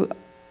members who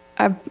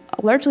have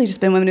largely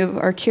just been women who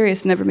are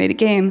curious and never made a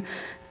game,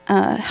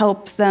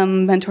 help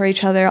them mentor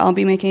each other. I'll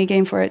be making a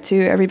game for it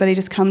too. Everybody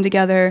just come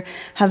together,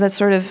 have that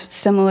sort of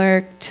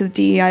similar to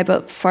DEI,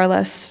 but far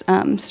less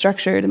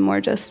structured and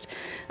more just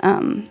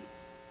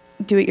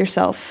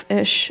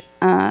do-it-yourself-ish,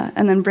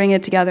 and then bring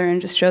it together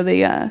and just show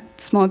the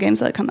small games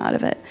that come out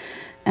of it.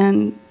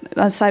 And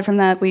aside from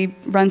that, we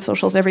run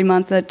socials every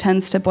month that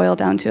tends to boil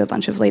down to a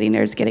bunch of lady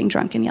nerds getting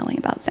drunk and yelling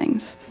about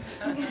things.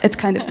 It's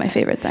kind of my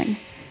favorite thing.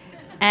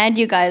 And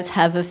you guys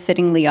have a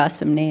fittingly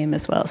awesome name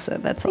as well, so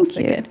that's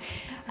also good.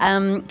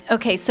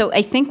 Okay, so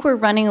I think we're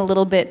running a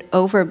little bit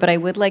over, but I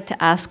would like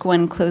to ask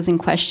one closing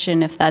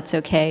question, if that's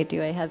okay.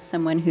 Do I have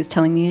someone who's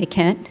telling me I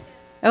can't?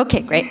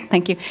 Okay, great,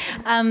 thank you.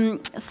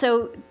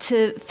 So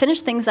to finish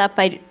things up,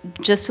 I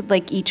just would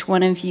like each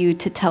one of you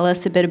to tell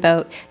us a bit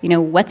about,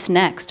 what's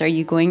next. Are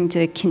you going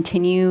to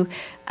continue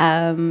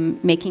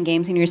making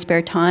games in your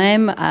spare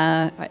time?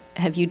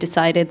 Have you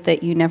decided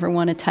that you never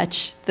want to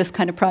touch this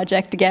kind of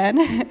project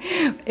again?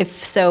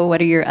 If so,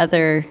 what are your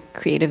other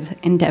creative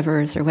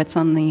endeavors, or what's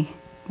in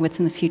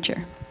the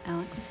future?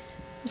 Alex?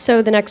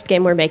 So the next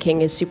game we're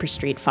making is Super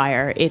Street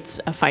Fire. It's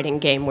a fighting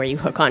game where you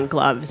hook on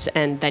gloves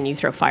and then you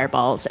throw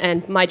fireballs.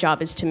 And my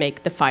job is to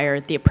make the fire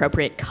the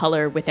appropriate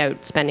color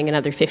without spending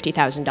another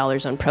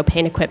 $50,000 on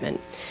propane equipment.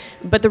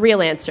 But the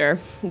real answer,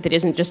 that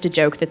isn't just a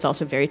joke, that's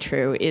also very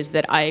true, is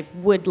that I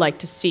would like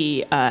to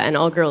see an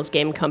all-girls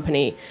game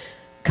company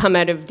come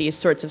out of these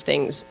sorts of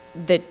things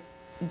that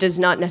does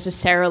not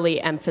necessarily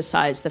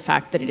emphasize the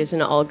fact that it is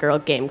an all-girl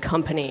game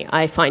company.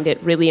 I find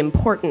it really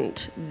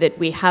important that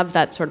we have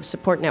that sort of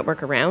support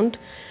network around.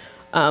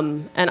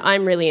 And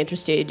I'm really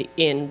interested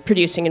in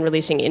producing and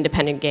releasing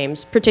independent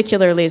games,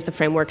 particularly as the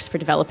frameworks for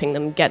developing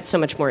them get so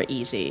much more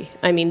easy.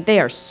 I mean, they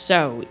are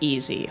so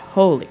easy.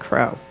 Holy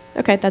crow.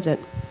 Okay, that's it.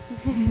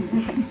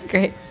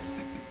 Great.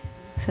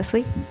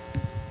 Cecily?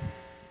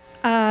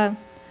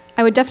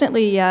 I would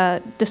definitely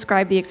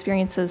describe the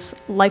experience as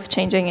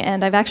life-changing,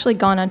 and I've actually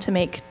gone on to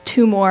make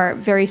 2 more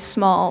very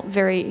small,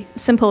 very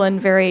simple,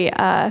 and very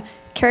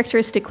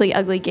characteristically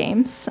ugly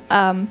games.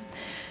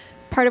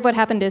 Part of what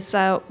happened is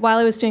while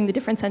I was doing the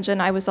Difference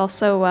Engine, I was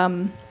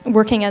also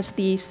working as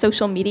the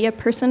social media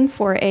person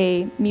for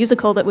a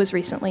musical that was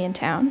recently in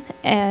town,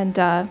 and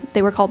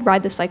they were called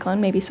Ride the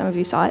Cyclone. Maybe some of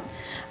you saw it.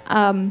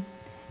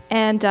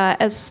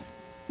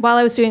 While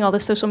I was doing all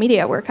this social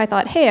media work, I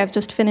thought, hey, I've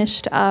just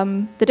finished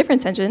the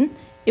Difference Engine.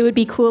 It would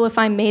be cool if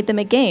I made them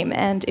a game,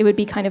 and it would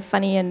be kind of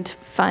funny and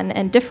fun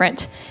and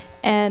different.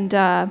 And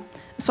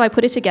so I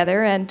put it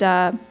together,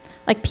 and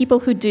like people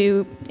who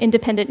do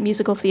independent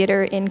musical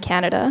theater in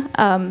Canada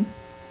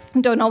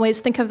don't always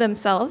think of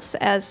themselves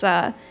as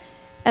a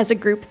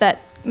group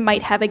that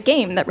might have a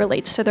game that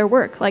relates to their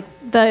work. Like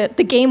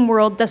the game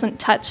world doesn't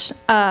touch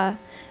the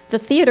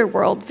theater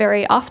world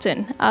very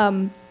often,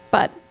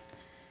 but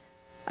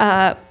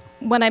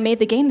when I made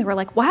the game, they were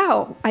like,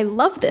 wow, I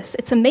love this.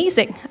 It's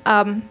amazing.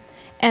 And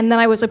then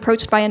I was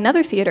approached by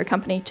another theater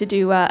company to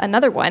do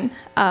another one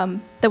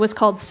that was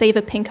called Save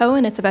a Pinko,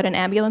 and it's about an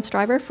ambulance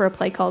driver for a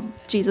play called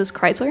Jesus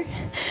Chrysler.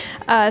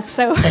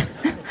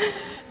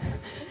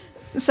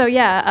 So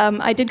yeah,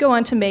 I did go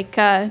on to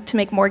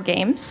make more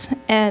games,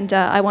 and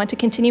I want to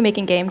continue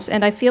making games.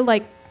 And I feel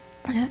like,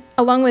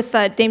 along with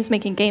Dames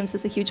Making Games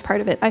is a huge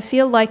part of it, I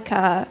feel like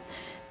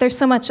there's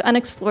so much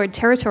unexplored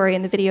territory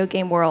in the video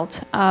game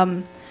world,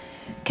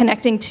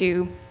 connecting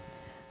to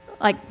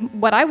like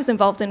what I was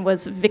involved in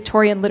was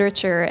Victorian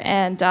literature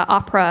and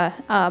opera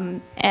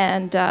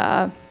and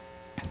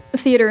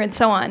theater and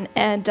so on.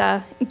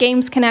 And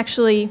games can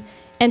actually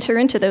enter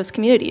into those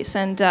communities,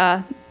 and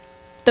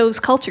those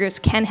cultures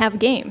can have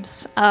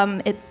games.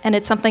 And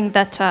it's something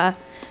that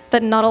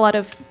that not a lot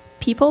of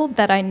people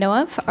that I know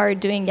of are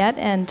doing yet,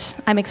 and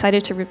I'm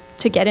excited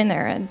to get in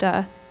there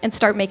and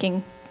start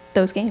making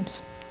those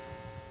games.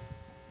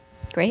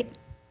 Great.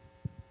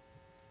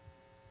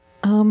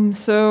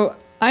 So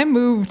I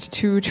moved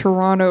to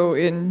Toronto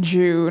in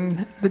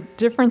June. The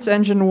Difference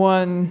Engine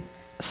 1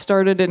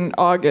 started in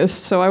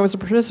August, so I was a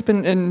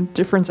participant in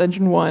Difference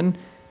Engine 1,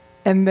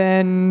 and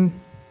then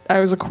I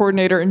was a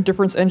coordinator in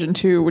Difference Engine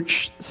 2,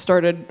 which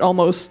started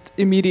almost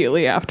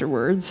immediately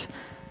afterwards.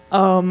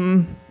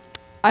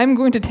 I'm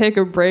going to take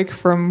a break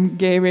from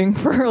gaming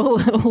for a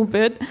little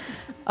bit.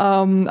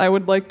 I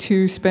would like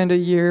to spend a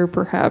year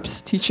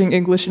perhaps teaching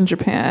English in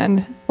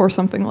Japan or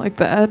something like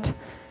that.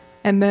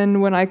 And then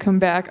when I come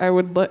back, I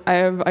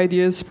have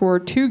ideas for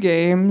 2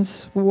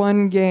 games.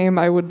 One game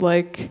I would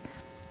like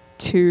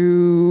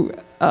to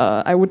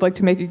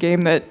make a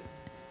game that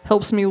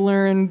helps me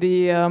learn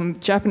the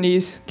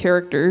Japanese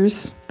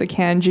characters, the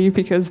kanji,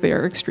 because they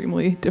are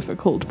extremely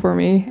difficult for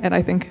me, and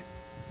I think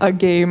a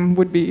game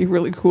would be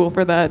really cool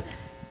for that.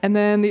 And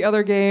then the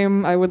other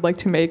game I would like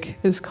to make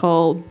is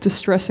called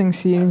Distressing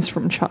Scenes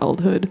from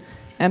Childhood,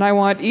 and I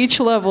want each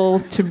level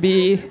to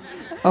be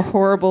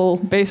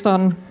based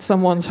on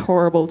someone's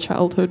horrible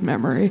childhood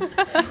memory.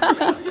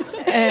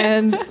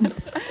 And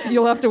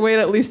you'll have to wait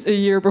at least a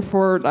year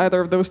before either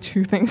of those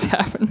 2 things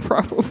happen,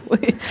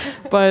 probably.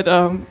 But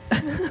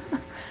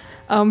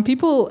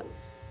people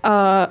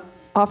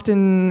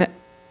often,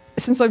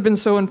 since I've been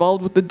so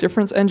involved with the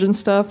Difference Engine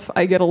stuff,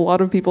 I get a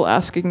lot of people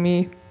asking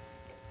me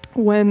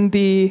when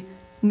the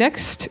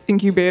next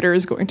incubator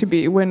is going to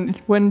be,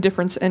 when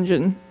Difference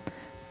Engine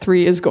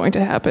 3 is going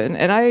to happen.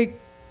 And I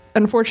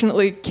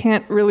unfortunately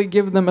can't really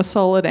give them a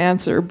solid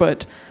answer,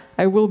 but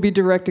I will be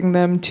directing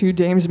them to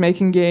Dames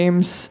Making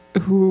Games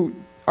who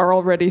are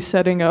already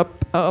setting up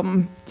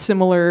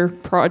similar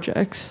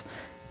projects.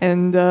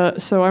 And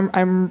so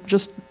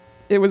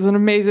it was an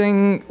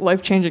amazing,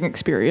 life-changing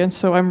experience.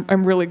 So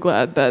I'm really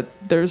glad that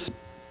there's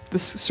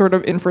this sort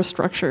of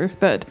infrastructure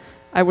that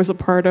I was a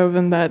part of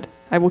and that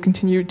I will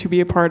continue to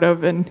be a part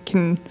of, and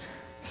can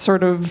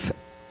sort of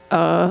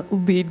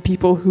lead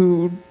people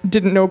who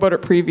didn't know about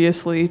it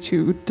previously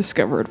to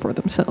discover it for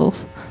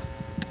themselves.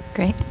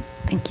 Great.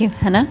 Thank you.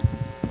 Hannah?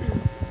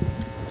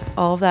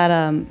 All of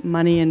that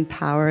money and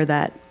power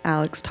that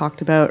Alex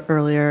talked about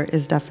earlier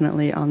is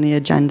definitely on the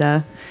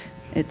agenda.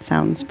 It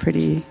sounds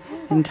pretty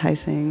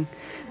enticing.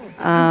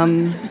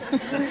 Find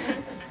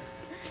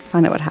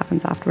out what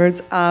happens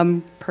afterwards.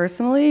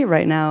 Personally,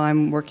 right now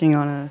I'm working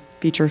on a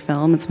feature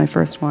film. It's my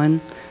first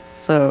one.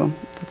 So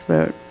that's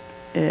about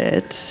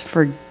it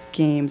for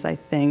games, I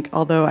think.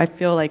 Although I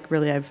feel like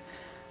really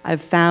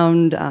I've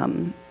found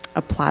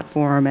a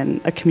platform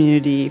and a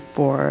community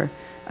for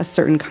a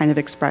certain kind of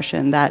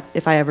expression that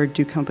if I ever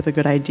do come up with a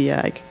good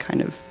idea, I could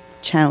kind of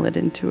channel it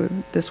into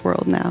this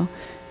world now.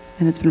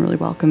 And it's been really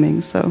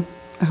welcoming, so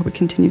I hope it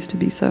continues to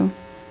be so.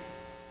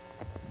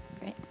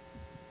 Great.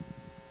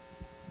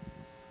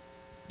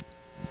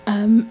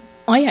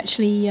 I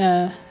actually,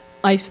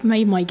 I've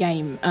made my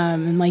game,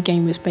 and my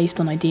game was based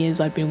on ideas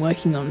I've been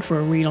working on for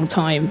a really long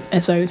time,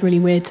 and so it was really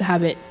weird to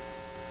have it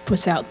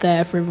put out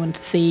there for everyone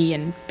to see,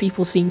 and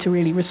people seem to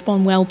really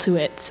respond well to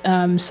it.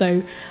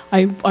 So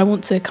I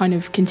want to kind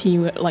of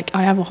continue it. Like,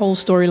 I have a whole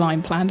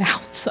storyline planned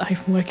out that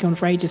I've been working on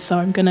for ages, so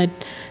I'm going to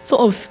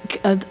sort of,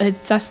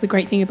 that's the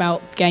great thing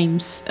about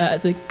games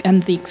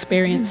and the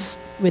experience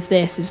with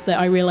this, is that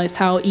I realised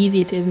how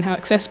easy it is and how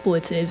accessible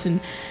it is, and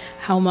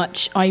how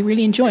much I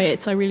really enjoy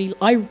it.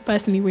 I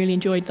personally really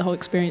enjoyed the whole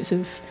experience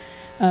of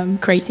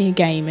creating a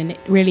game, and it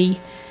really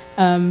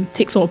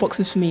ticks all the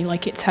boxes for me.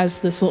 Like, it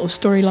has the sort of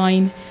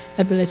storyline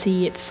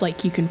ability. It's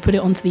like you can put it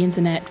onto the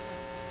internet.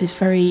 It's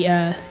very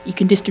you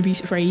can distribute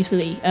it very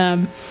easily,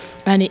 and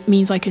it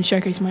means I can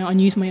showcase my art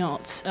and use my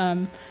art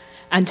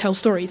and tell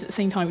stories at the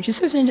same time, which is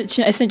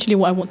essentially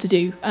what I want to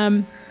do.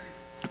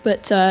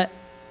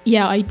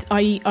 Yeah,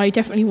 I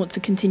definitely want to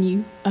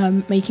continue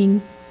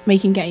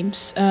making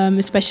games,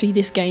 especially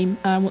this game.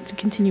 I want to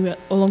continue it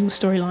along the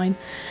storyline,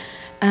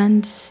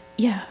 and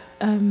yeah,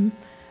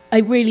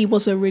 it really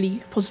was a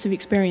really positive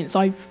experience.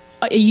 A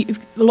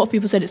lot of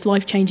people said it's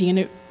life-changing,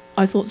 and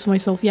I thought to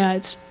myself, yeah,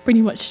 it's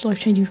pretty much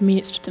life-changing for me.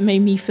 It's just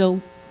made me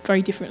feel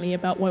very differently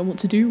about what I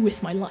want to do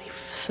with my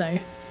life. So,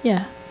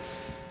 yeah.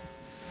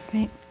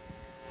 Great.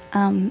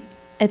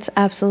 It's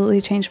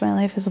absolutely changed my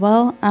life as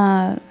well.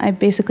 I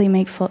basically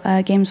make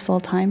games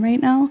full-time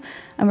right now.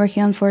 I'm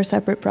working on 4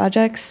 separate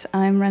projects.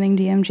 I'm running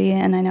DMG,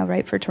 and I now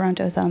write for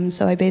Toronto Thumbs.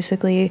 So I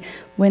basically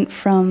went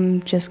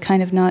from just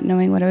kind of not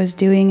knowing what I was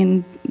doing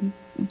and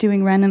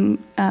doing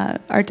random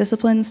art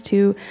disciplines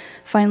to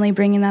finally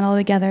bringing that all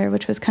together,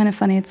 which was kind of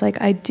funny. It's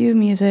like, I do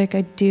music,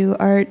 I do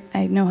art,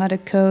 I know how to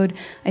code,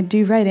 I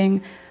do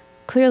writing.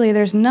 Clearly,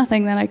 there's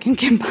nothing that I can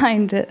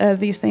combine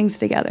these things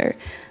together.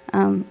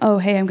 oh,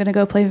 hey, I'm going to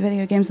go play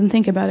video games and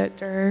think about it.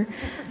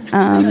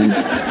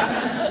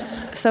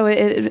 So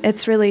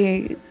it's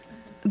really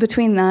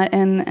between that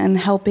and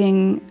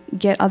helping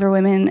get other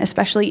women,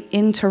 especially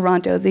in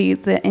Toronto. The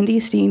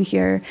indie scene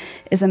here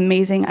is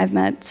amazing. I've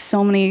met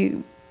so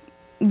many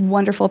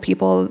wonderful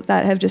people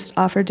that have just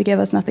offered to give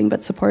us nothing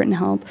but support and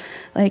help.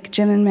 Like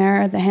Jim and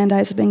Mare, the Hand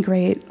Eyes have been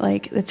great.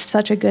 Like, it's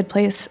such a good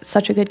place,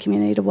 such a good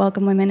community to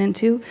welcome women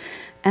into.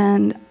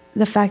 And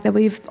the fact that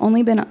we've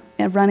only been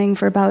running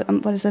for about, a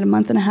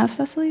month and a half,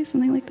 Cecily?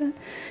 Something like that?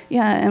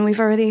 Yeah, and we've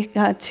already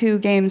got 2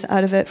 games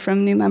out of it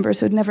from new members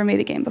who had never made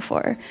a game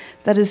before.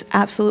 That is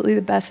absolutely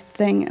the best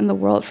thing in the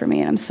world for me,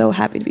 and I'm so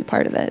happy to be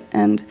part of it.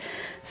 And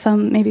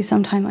maybe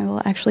sometime I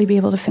will actually be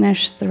able to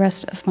finish the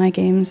rest of my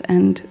games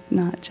and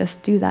not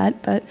just do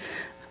that, but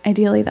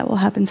ideally that will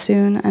happen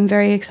soon. I'm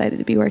very excited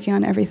to be working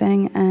on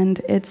everything, and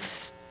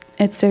it's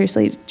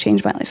seriously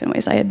changed my life in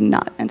ways I had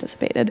not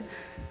anticipated.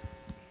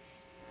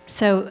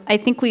 So I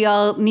think we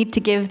all need to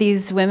give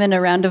these women a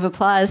round of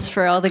applause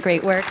for all the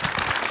great work.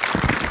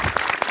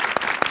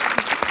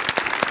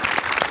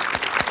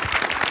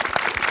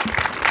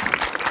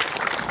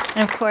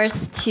 And of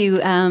course, to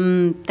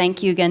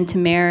thank you again to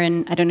Mare,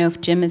 and I don't know if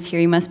Jim is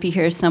here, he must be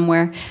here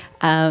somewhere,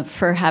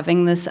 for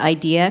having this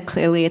idea.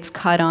 Clearly it's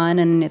caught on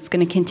and it's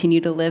going to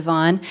continue to live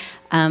on.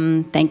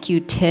 Thank you,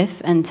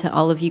 TIFF, and to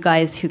all of you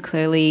guys who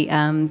clearly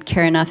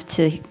care enough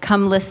to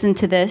come listen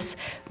to this.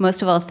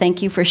 Most of all,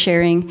 thank you for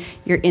sharing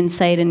your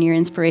insight and your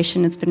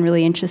inspiration. It's been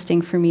really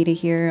interesting for me to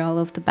hear all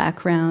of the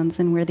backgrounds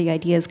and where the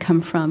ideas come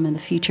from and the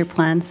future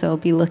plans, so I'll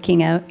be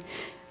looking out.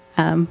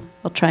 I'll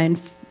try and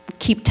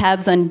keep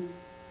tabs on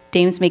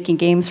Dames Making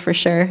Games for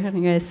sure.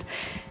 Anyways,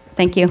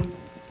 thank you.